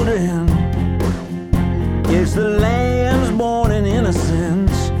children. It's the lambs born in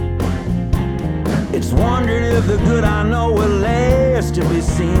innocence. It's wondering if the good I know will last to be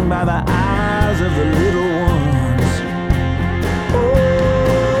seen by the eyes of the little ones.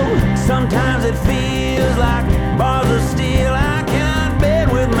 Oh, sometimes it feels like bars of steel I cannot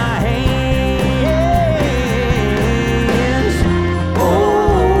bend with my hands.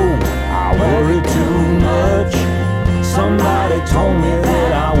 Oh, I worry too much. Somebody told me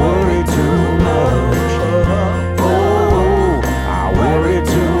that I worry too much. Oh, I worry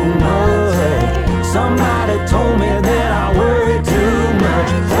too much. Somebody told me that I worry too much.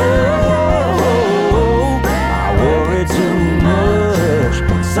 Oh, I worry too much.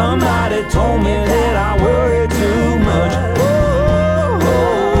 Somebody told me that I worry too much. Oh,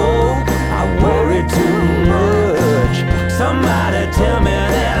 I worry too much. Somebody tell me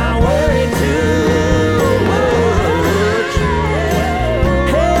that I worry too much.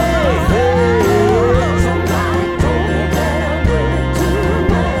 Hey, hey. Somebody told me that I worry too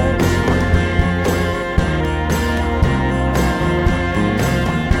much.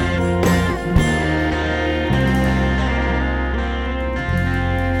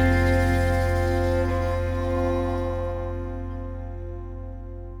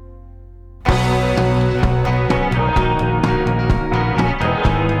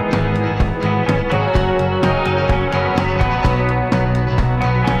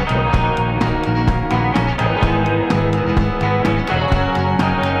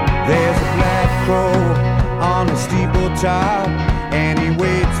 There's a black crow on a steeple-top, and he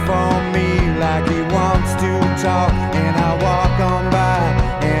waits for me like he wants to talk. And I walk on by,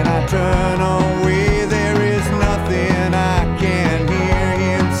 and I turn away. There is nothing I can hear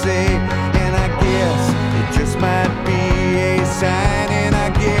him say, and I guess it just might be a sign, and I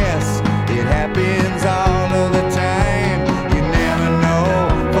guess it happens all of the time. You never know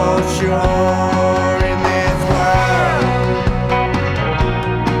for sure in this world.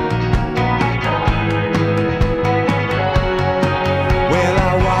 Well,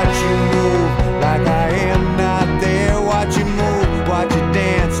 I watch you move like I am not there. Watch you move, watch you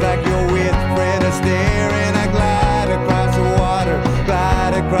dance like you're with Fred Astaire. And I glide across the water,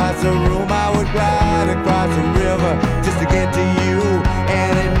 glide across the room. I would glide across the river just to get to you.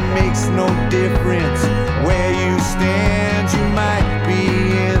 And it makes no difference where you stand. You might be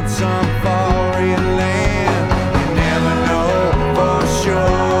in some foreign land. You never know for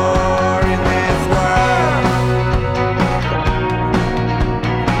sure in this world.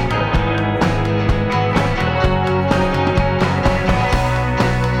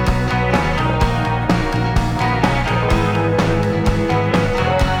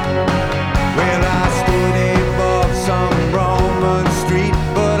 Well, I stood above some Roman street,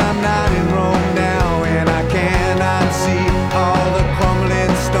 but I'm not in Rome now, and I cannot see all the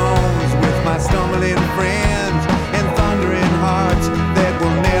crumbling stones with my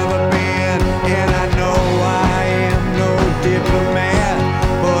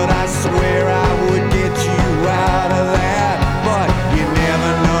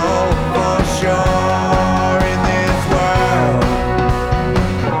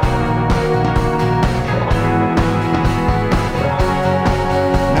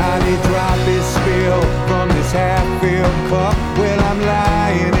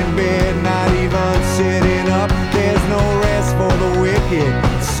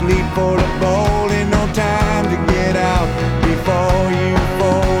bucket, sleep for the bowl, and no time to get out before you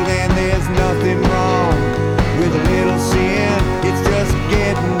fold. And there's nothing wrong with a little sin, it's just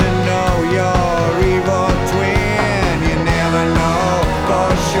getting to know your evil twin. You never know for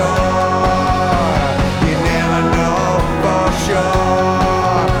sure, you never know for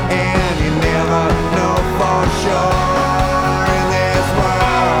sure, and you never know for sure in this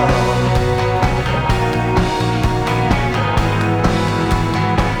world.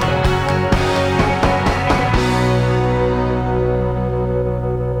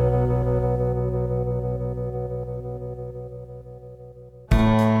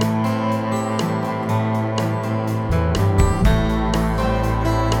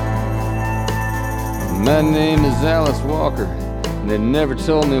 My name is Alice Walker, and they never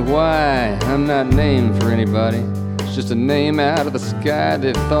told me why. I'm not named for anybody. It's just a name out of the sky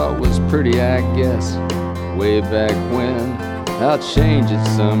they thought was pretty, I guess. Way back when, I'll change it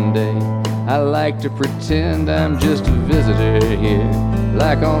someday. I like to pretend I'm just a visitor here,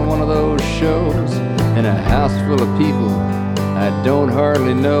 like on one of those shows, in a house full of people I don't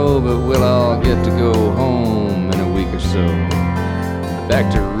hardly know, but we'll all get to go home in a week or so,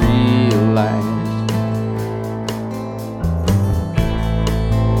 back to real life.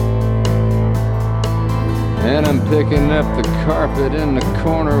 And I'm picking up the carpet in the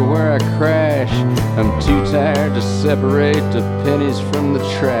corner where I crash. I'm too tired to separate the pennies from the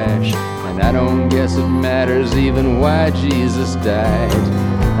trash, and I don't guess it matters even why Jesus died.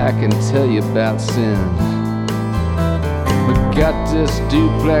 I can tell you about sin. We got this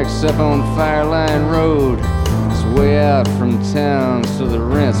duplex up on Fireline Road. It's way out from town, so the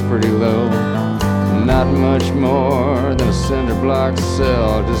rent's pretty low. Not much more than a cinder block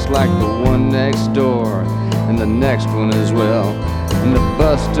cell, just like the one next door, and the next one as well. And the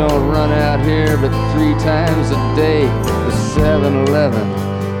bus don't run out here but 3 times a day. The 7-Eleven,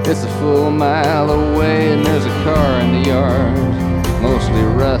 it's a full mile away, and there's a car in the yard, mostly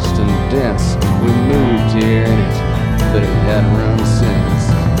rust and dents. We moved here in it, but it hadn't run since.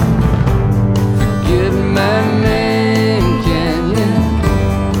 Forget my name, can you?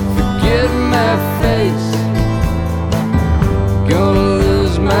 Forget my face. Gonna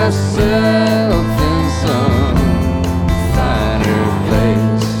lose myself in some finer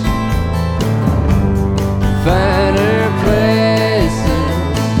place. Finer places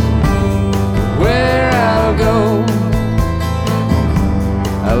where I'll go.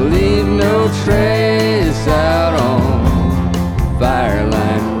 I'll leave no trace out on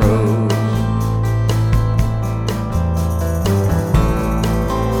Fireline Road.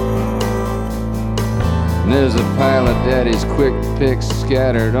 There's a pile of Daddy's quick picks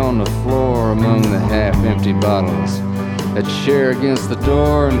scattered on the floor among the half-empty bottles. A chair against the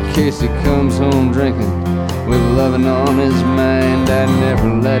door in case he comes home drinking. With loving on his mind, I never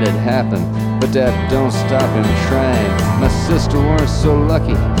let it happen, but that don't stop him trying. My sister weren't so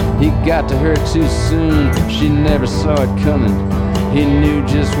lucky, he got to her too soon. She never saw it coming. He knew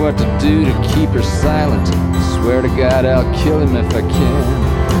just what to do to keep her silent. Swear to God I'll kill him if I can.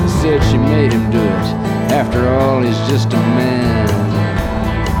 Said she made him do it. After all, he's just a man.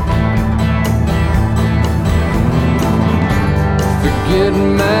 Forget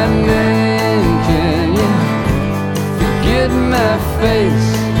my name, can you? Forget my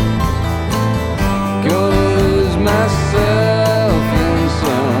face. Gonna lose myself in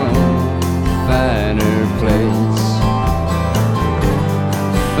some finer place.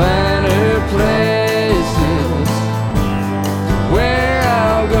 Finer places where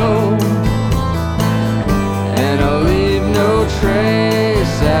I'll go. And I'll leave no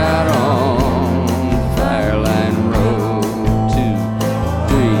trace out on Fireline Road. 2,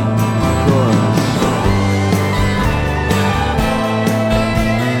 3, chorus.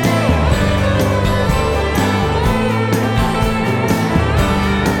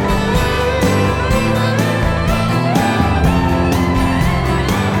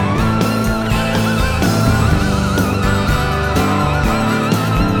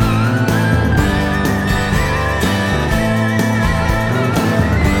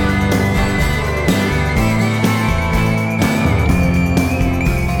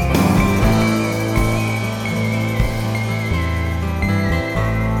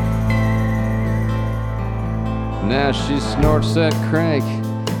 Now she snorts that crank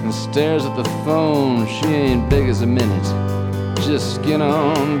and stares at the phone. She ain't big as a minute, just skin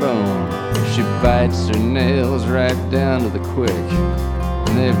on bone. She bites her nails right down to the quick.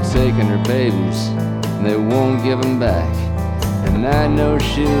 And they've taken her babies and they won't give them back. And I know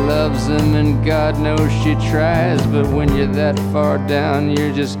she loves them and God knows she tries, but when you're that far down,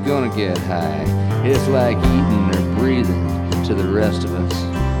 you're just gonna get high. It's like eating or breathing, to the rest of us.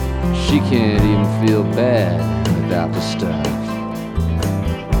 She can't even feel bad without the stuff.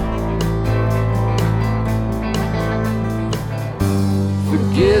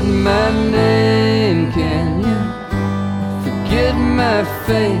 Forget my name, can you? Forget my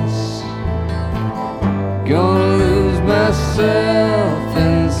face. Gonna lose myself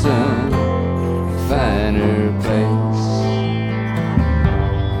in some finer place.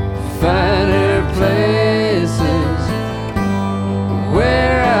 Finer places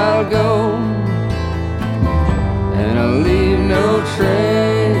where I'll go, and I'll leave no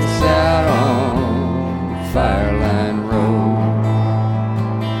trace out on Fireline Road.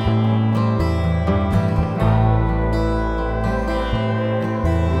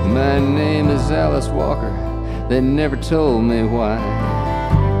 My name is Alice Walker. They never told me why.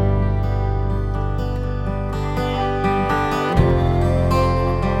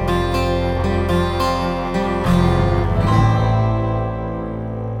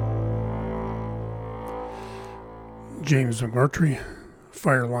 James McMurtry,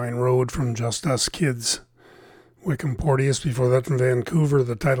 Fireline Road from Just Us Kids. Wickham Porteous, before that from Vancouver,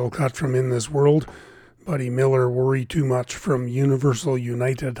 the title cut from In This World. Buddy Miller, Worry Too Much from Universal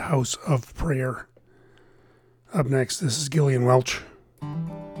United House of Prayer. Up next, this is Gillian Welch.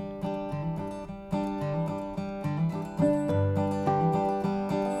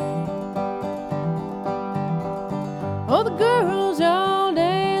 Oh, the girls all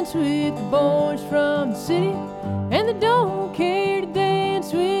dance with the boys from the city, and they don't care to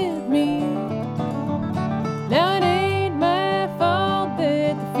dance with me. Now it ain't my fault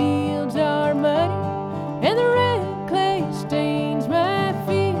that the fields are muddy and the red clay stains my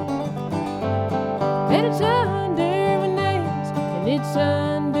feet, and it's under my nails and it's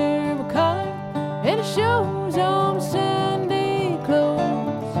under my collar, and it shows on my Sunday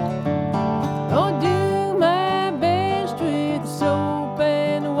clothes. Oh, I do my best with the soap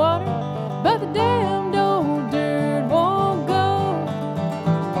and the water, but the damned old dirt won't go.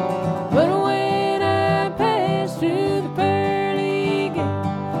 But when I pass through the pearly gate,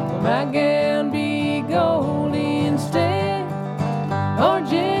 will my gown be gold instead, or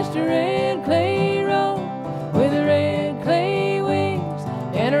just a red clay road with a red clay wings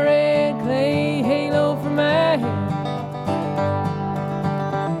and a red clay halo for my head?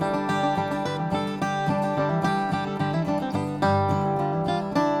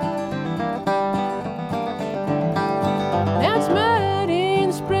 Now it's mud in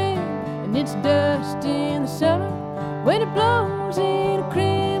the spring and it's dust in the summer, when it blows in a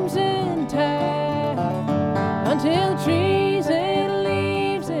crimson tide, until the trees and the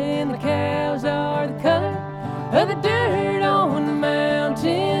leaves and the cows are the color of the dirt on the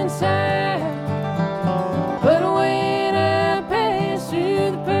mountainside. But when I pass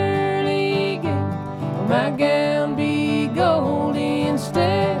through the pearly gate, will my gown be gold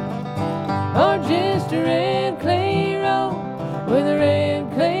instead, or just a red clay road with a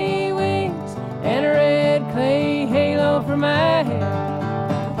red clay wings and a red clay halo for my head?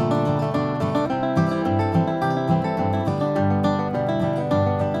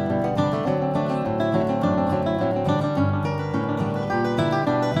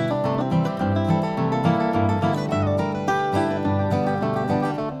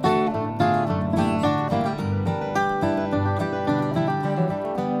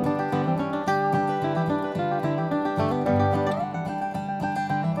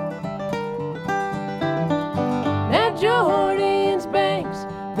 Now Jordan's banks,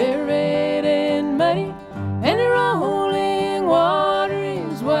 they're red and muddy, and the rolling water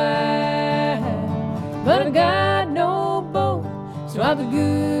is wide. But I got no boat, so I'll be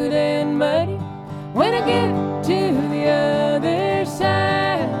good and muddy when I get to the other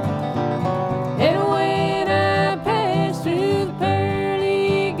side. And when I pass through the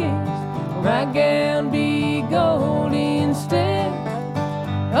pearly gates, will my gown be gold instead,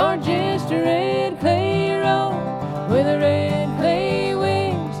 or just a red clay road with a red clay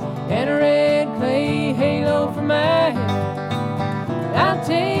wings and a red clay halo for my head? I'll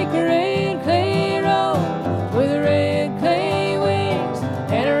take a red clay road with a red clay wings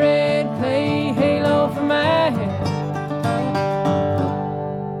and a red clay halo for my head.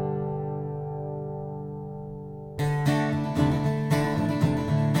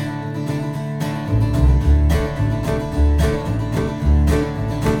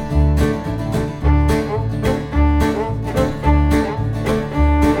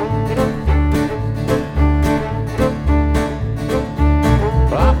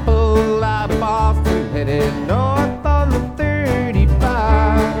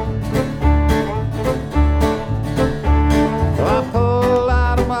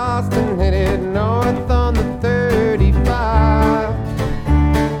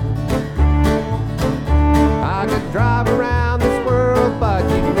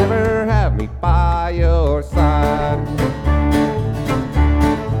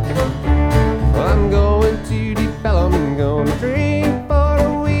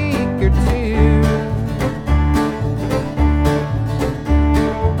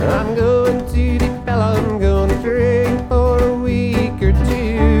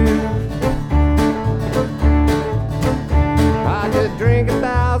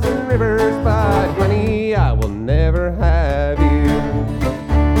 rivers, but honey, I will never have you.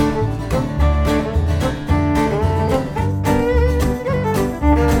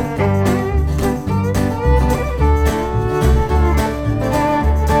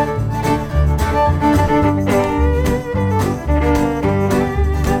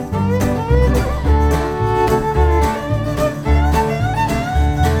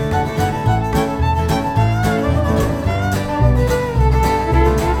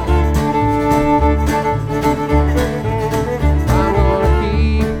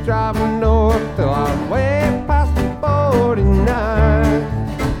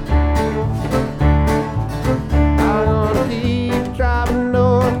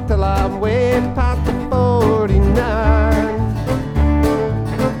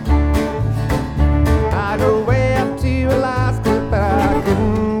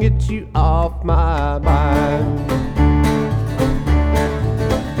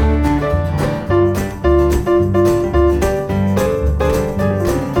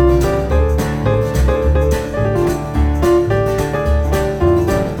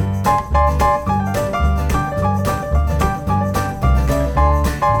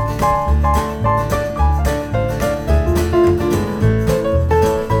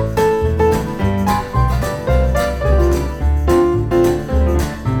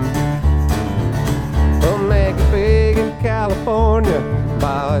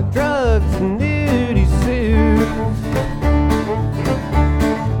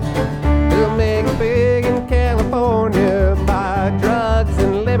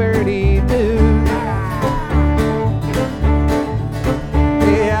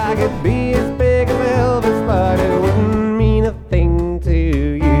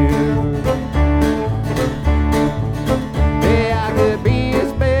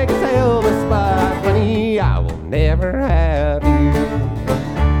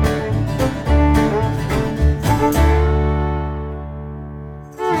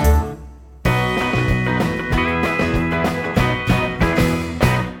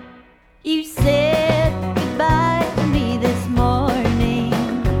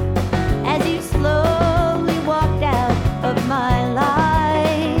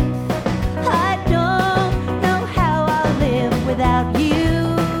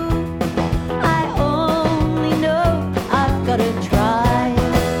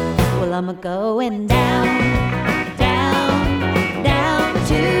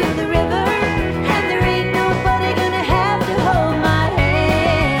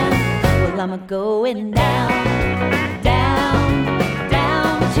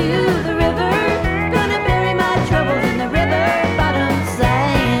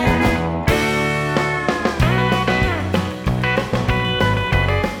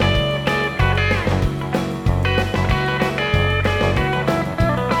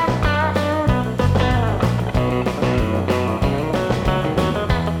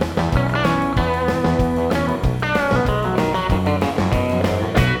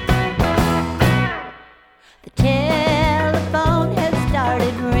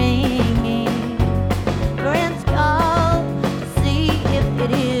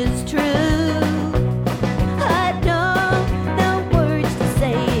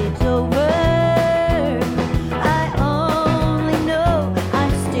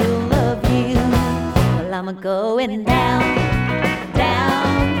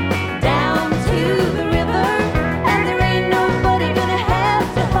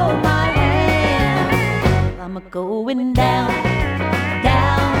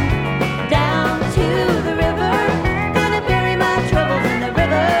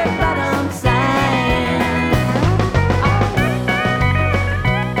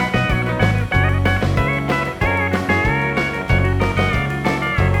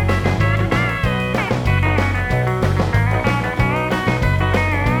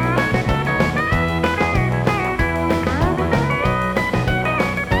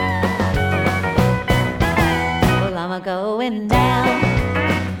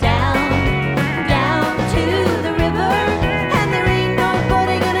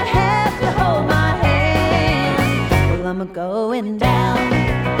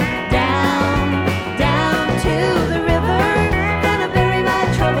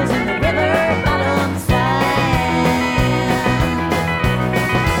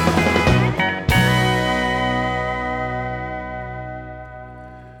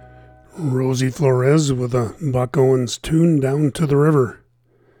 Flores with a Buck Owens tune, Down to the River.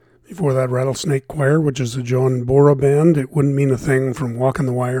 Before that, Rattlesnake Choir, which is a John Bora band, It Wouldn't Mean a Thing from Walking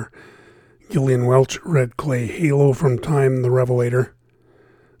the Wire. Gillian Welch, Red Clay Halo from Time the Revelator.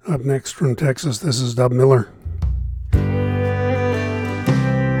 Up next from Texas, this is Dub Miller.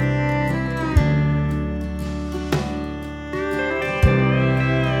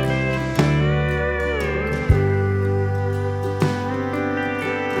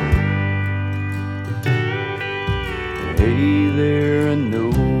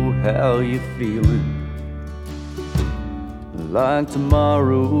 how you feeling. Like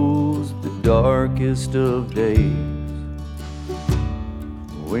tomorrow's the darkest of days,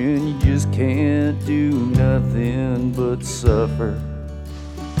 when you just can't do nothing but suffer,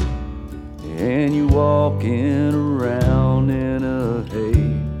 and you walking around in a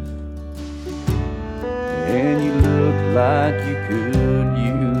haze, and you look like you could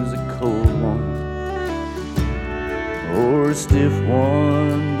use a cold one or a stiff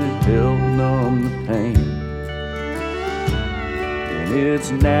one to help numb the pain. And it's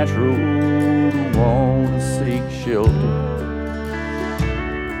natural to want to seek shelter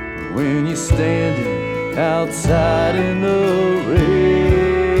when you're standing outside in the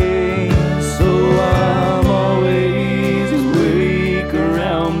rain. So I'm always awake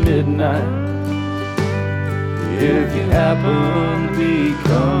around midnight. If you happen to be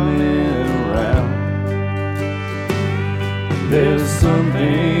coming around, there's some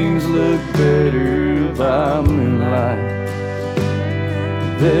things look better by moonlight.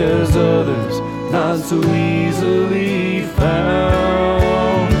 There's others not so easily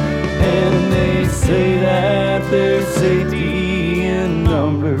found, and they say that there's safety in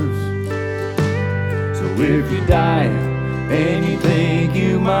numbers. So if you're dying and you think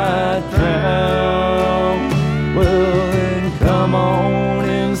you might drown, well then come on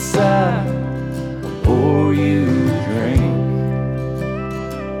inside, I'll pour you a drink.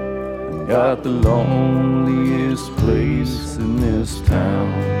 I got the loneliest place in this town.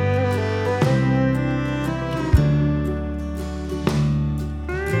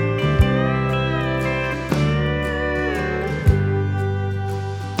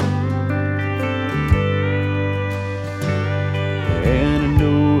 And I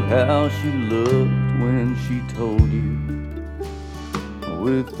know how she looked when she told you,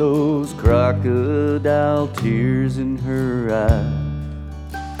 with those crocodile tears in her eyes,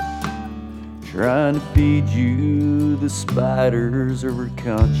 trying to feed you the spiders of her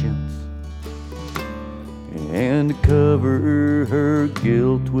conscience, and to cover her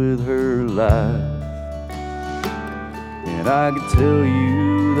guilt with her lies. And I can tell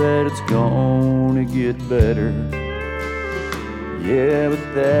you that it's gonna get better. Yeah, but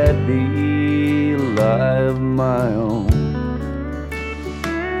that'd be a lie of my own.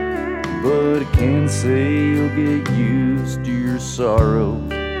 But I can say you'll get used to your sorrow.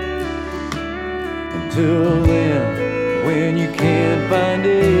 Until then, when you can't find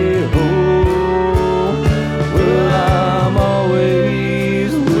a home, well, I'm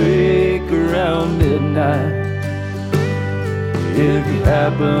always awake around midnight. If you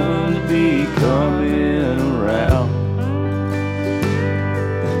happen to be coming around,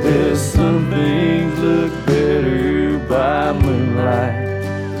 there's some things look better by moonlight.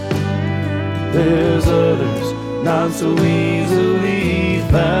 There's others not so easily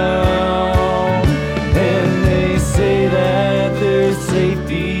found, and they say that there's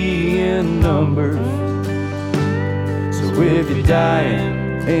safety in numbers. So if you're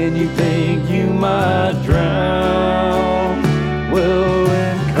dying and you think you might drown, well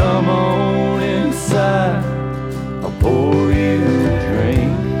then come on inside, I'll pour you a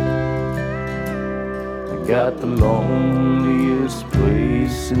drink. I got the loneliest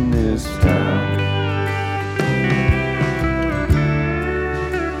place in this town.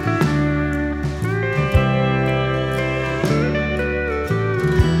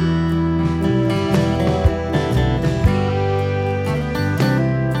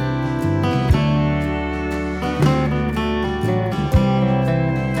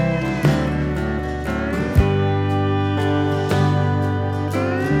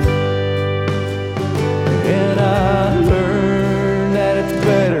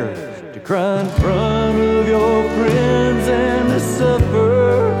 Cry in front of your friends and to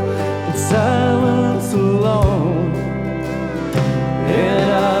suffer in silence alone. And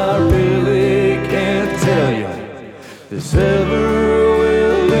I really can't tell you this ever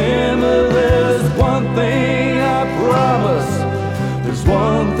will end, but there's one thing I promise, there's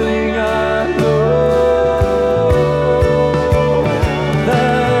one thing I know,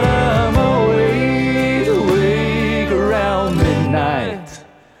 that I'm always awake around midnight.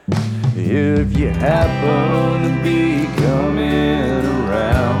 If you happen to be coming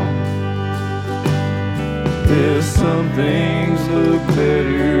around, there's some things look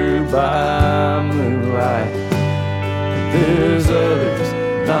better by moonlight. There's others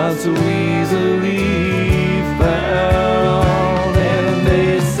not so easily found, and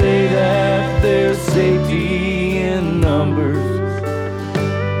they say that there's safety in numbers.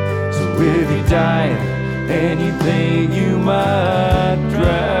 So if you're dying and you think you might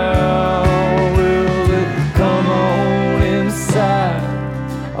drown, well then come on inside,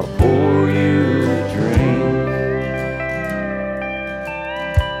 I'll pour you a drink.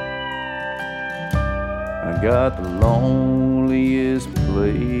 I got the loneliest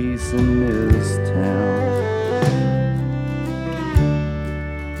place in this town.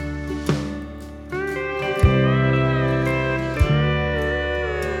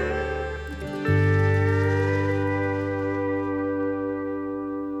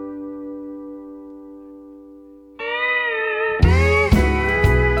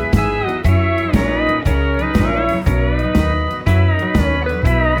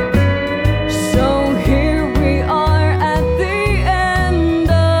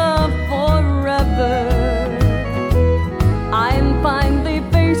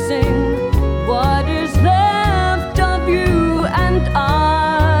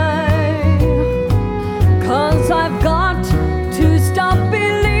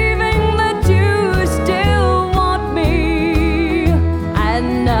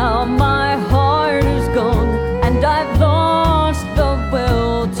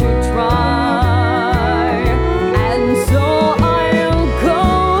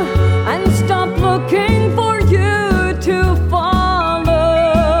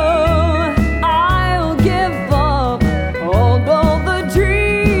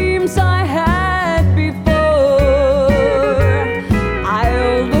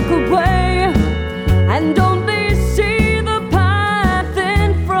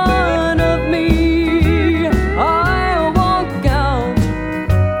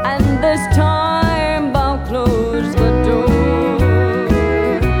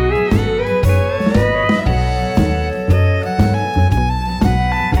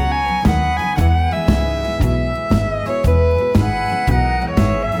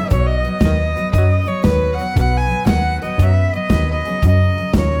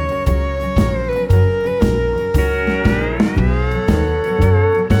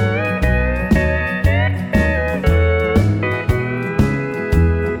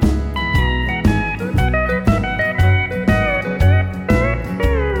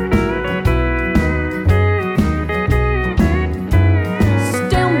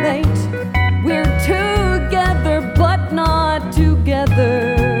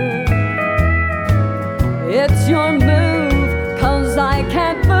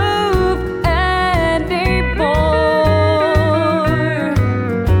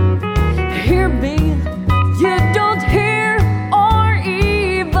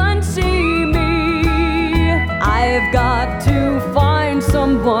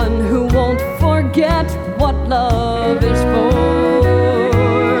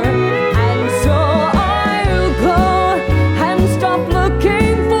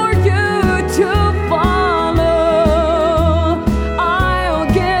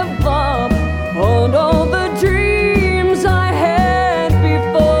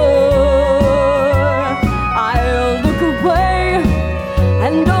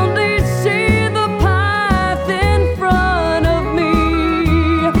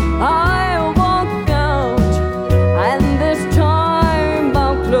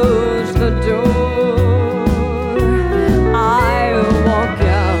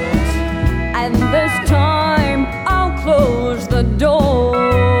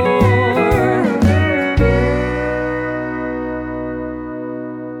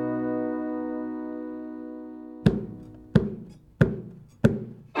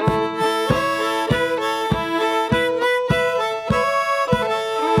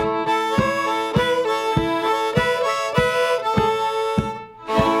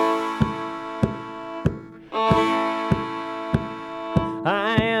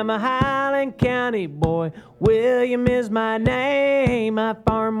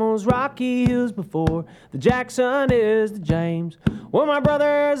 Jackson is the James. Well, my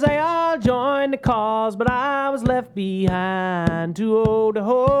brothers, they all joined the cause, but I was left behind, too old to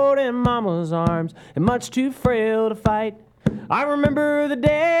hold in mama's arms and much too frail to fight. I remember the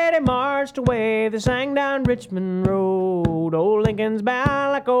day they marched away, they sang down Richmond Road. Old Lincoln's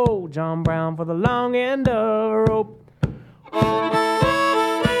bound like old John Brown for the long end of a rope.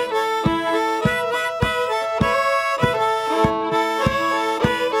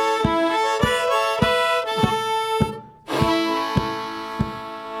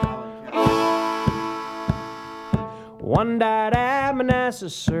 One died at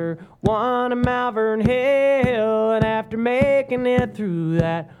Manassas, sir, one at Malvern Hill, and after making it through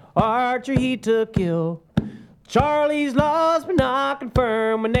that archer he took ill. Charlie's laws were not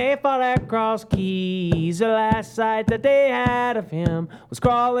confirmed when they fought at Cross Keys. The last sight that they had of him was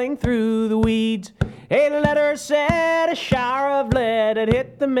crawling through the weeds. A letter said a shower of lead had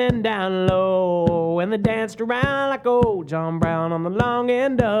hit the men down low, and they danced around like old John Brown on the long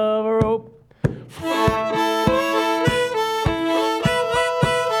end of a rope.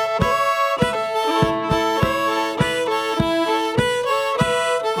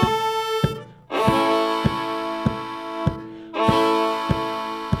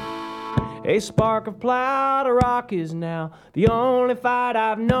 A spark of plow to rock is now the only fight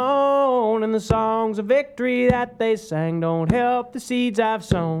I've known, and the songs of victory that they sang don't help the seeds I've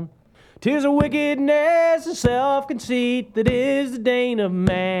sown. 'Tis a wickedness and self-conceit that is the bane of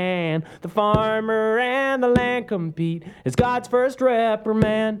man. The farmer and the land compete as God's first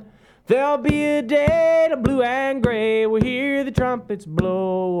reprimand. There'll be a day to blue and gray, we'll hear the trumpets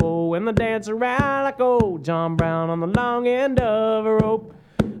blow, and they'll dance around like old John Brown on the long end of a rope.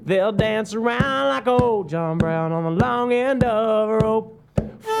 They'll dance around like old John Brown on the long end of a rope.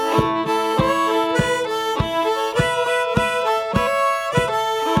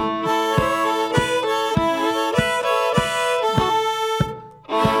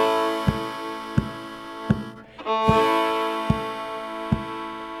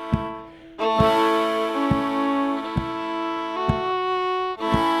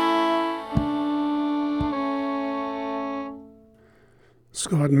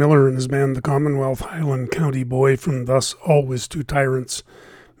 Scott Miller and his band, the Commonwealth Highland County Boy from Thus Always Two Tyrants.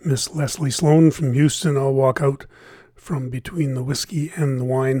 Miss Leslie Sloan from Houston, I'll Walk Out from Between the Whiskey and the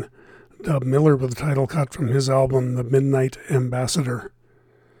Wine. Dub Miller with a title cut from his album, The Midnight Ambassador.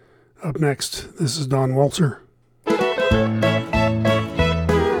 Up next, this is Don Walser.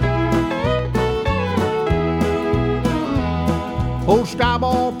 Old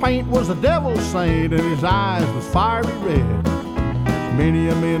Sky-Ball paint was the devil's saint, and his eyes was fiery red. Many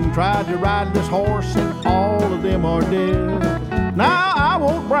a men tried to ride this horse, and all of them are dead. Now I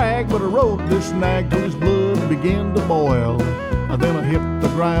won't brag, but I rode this nag till his blood began to boil. Then I hit the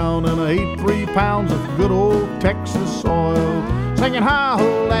ground and I ate 3 pounds of good old Texas soil. Singing,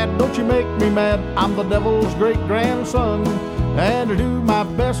 hi-ho, lad, don't you make me mad. I'm the devil's great-grandson, and I do my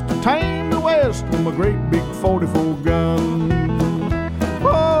best to tame the West with my great big 44 gun.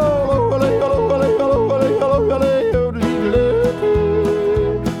 Hello, hello, hello, hello, hello, hello, hello, hello, hello,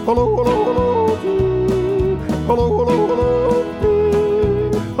 hello, hello, hello, hello.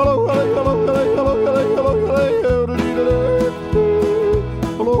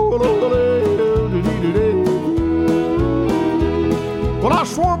 Well, I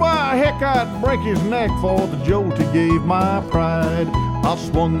swore by heck I'd break his neck for the jolt he gave my pride. I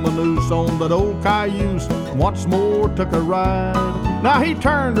swung the noose on that old cayuse and once more took a ride. Now he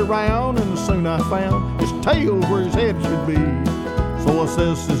turned around and soon I found his tail where his head should be. So I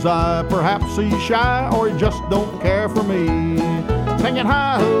says I, perhaps he's shy or he just don't care for me. Singing,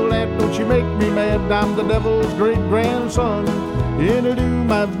 hi-ho, lad, don't you make me mad. I'm the devil's great-grandson, and I do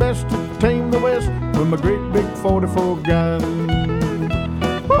my best to tame the West with my great big 44 gun.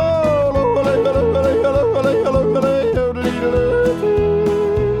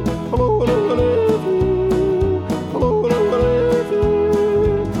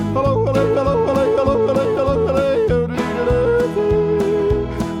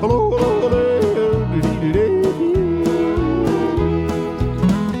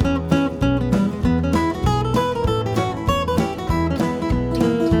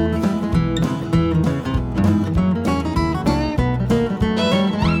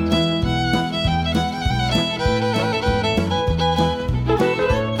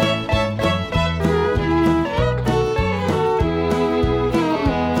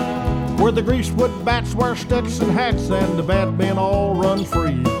 The greasewood bats wear Stetson hats and the bad men all run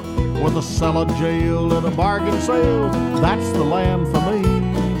free. With a cellar jail and a bargain sale, that's the land for me.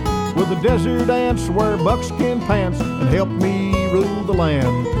 With the desert ants wear buckskin pants and help me rule the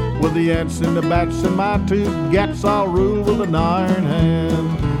land. With the ants and the bats and my 2 gats, I'll rule with an iron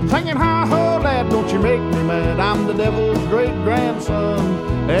hand. Singing, hi-ho, lad, don't you make me mad. I'm the devil's great-grandson,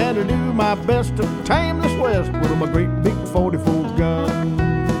 and I do my best to tame this West with my great big 44 gun.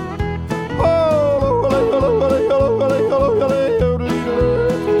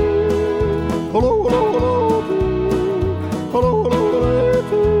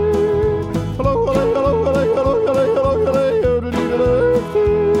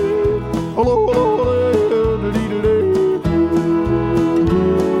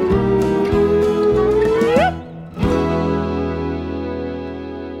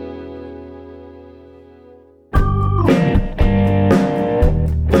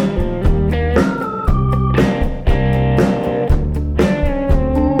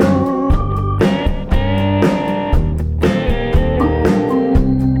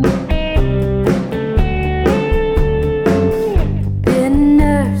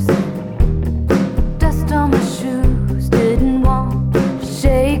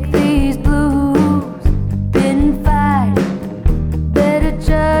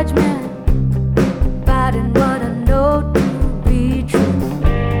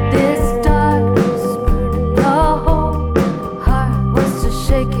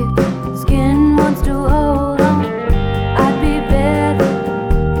 shake it. Skin wants to hold on. I'd be better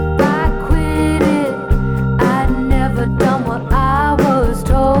if I quit it. I'd never done what I was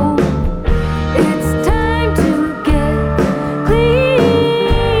told. It's time to get clean.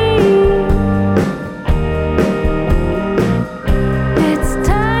 It's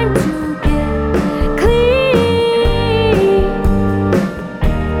time to get clean.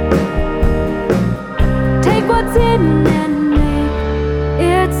 Take what's hidden and make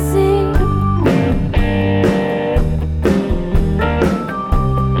it sing.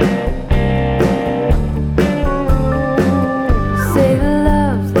 Say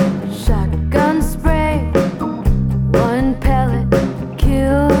love's shotgun spray. One pellet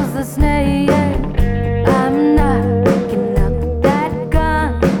kills the snake. I'm not picking up that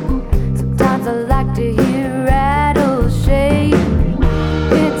gun. Sometimes I like to hear rattles shake.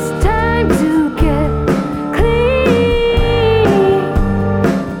 It's time to get clean.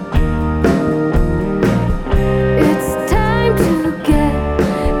 It's time to get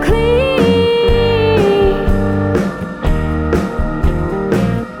clean.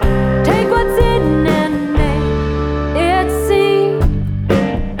 Take what's hidden and make it sing.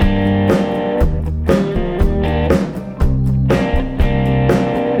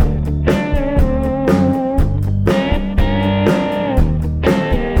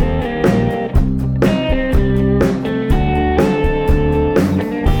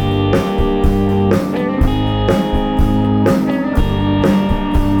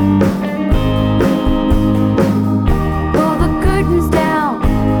 Pull the curtains down,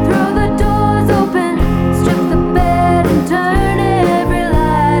 throw the doors open, strip the bed and turn every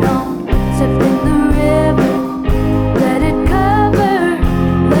light on. Step in the river, let it cover,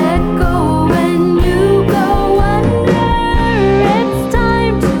 let go when you go under. It's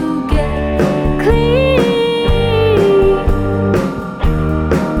time to get clean.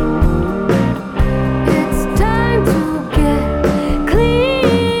 It's time to get clean.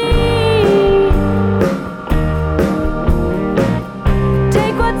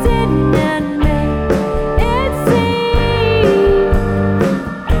 Take what's hidden and make it sing.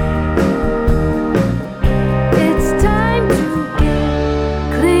 It's time to get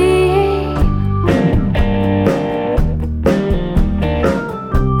clean.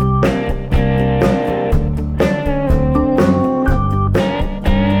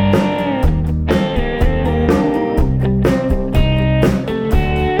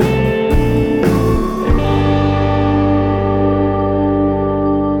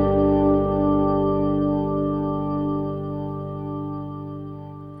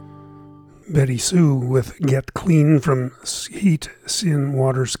 Betty Sue with Get Clean from Heat, Sin,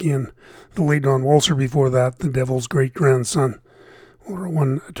 Water, Skin. The late Don Walser before that, The Devil's Great-Grandson. We're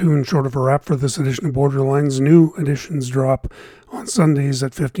one tune short of a wrap for this edition of Borderlines. New editions drop on Sundays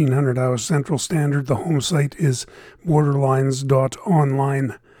at 1500 hours Central Standard. The home site is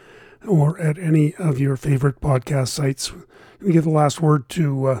borderlines.online or at any of your favorite podcast sites. We give the last word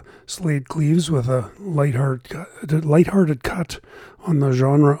to Slade Cleaves with a lighthearted cut on the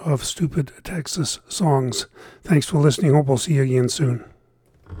genre of stupid Texas songs. Thanks for listening. Hope we'll see you again soon.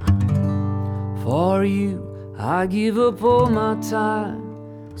 For you, I give up all my time,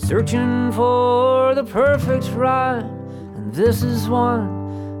 searching for the perfect rhyme. And this is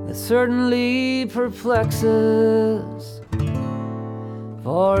one that certainly perplexes.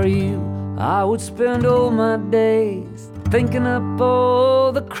 For you, I would spend all my days thinking up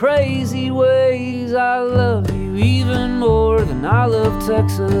all the crazy ways I love you even more than I love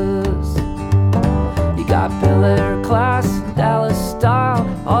Texas. You got Bel Air class, Dallas style,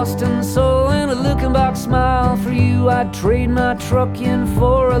 Austin soul, and a looking back smile. For you, I'd trade my truck in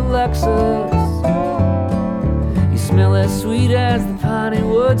for a Lexus. You smell as sweet as the piney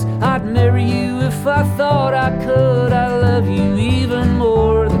woods. I'd marry you if I thought I could. I love you even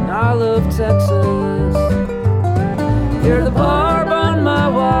more than I love Texas. You're the barb on my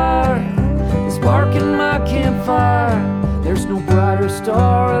wire, the spark in my campfire. There's no brighter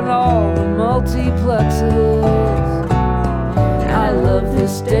star in all the multiplexes. I love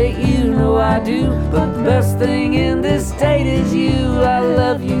this state, you know I do, but the best thing in this state is you. I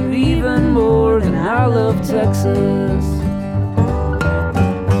love you even more than I love Texas.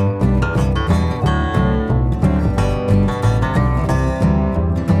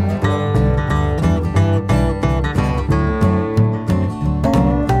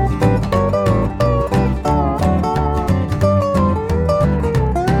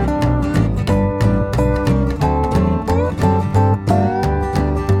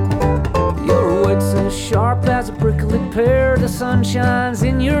 The sun shines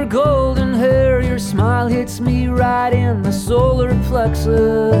in your golden hair. Your smile hits me right in the solar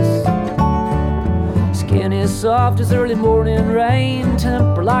plexus. Skin is soft as early morning rain,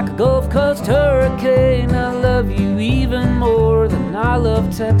 temper like a Gulf Coast hurricane. I love you even more than I love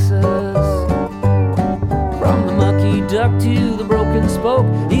Texas. From the mucky duck to the broken spoke,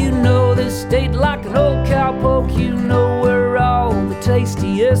 you know this state like an old cowpoke. You know where all the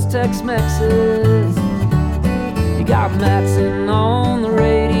tastiest Tex-Mexes. You got Matson on the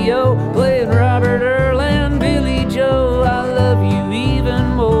radio, playing Robert Earl and Billy Joe. I love you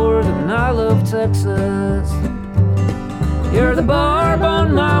even more than I love Texas. You're the barb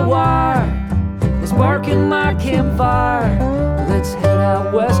on my wire, the spark in my campfire. Let's head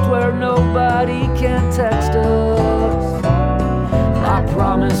out west where nobody can text us. I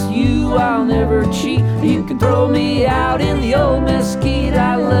promise you I'll never cheat. You can throw me out in the old mesquite.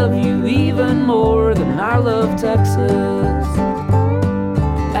 I love you even more than I love Texas.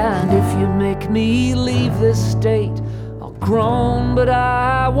 And if you make me leave this state, I'll groan, but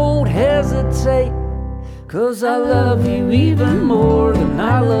I won't hesitate. 'Cause I love you even more than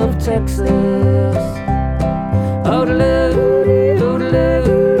I love Texas. Oh, to love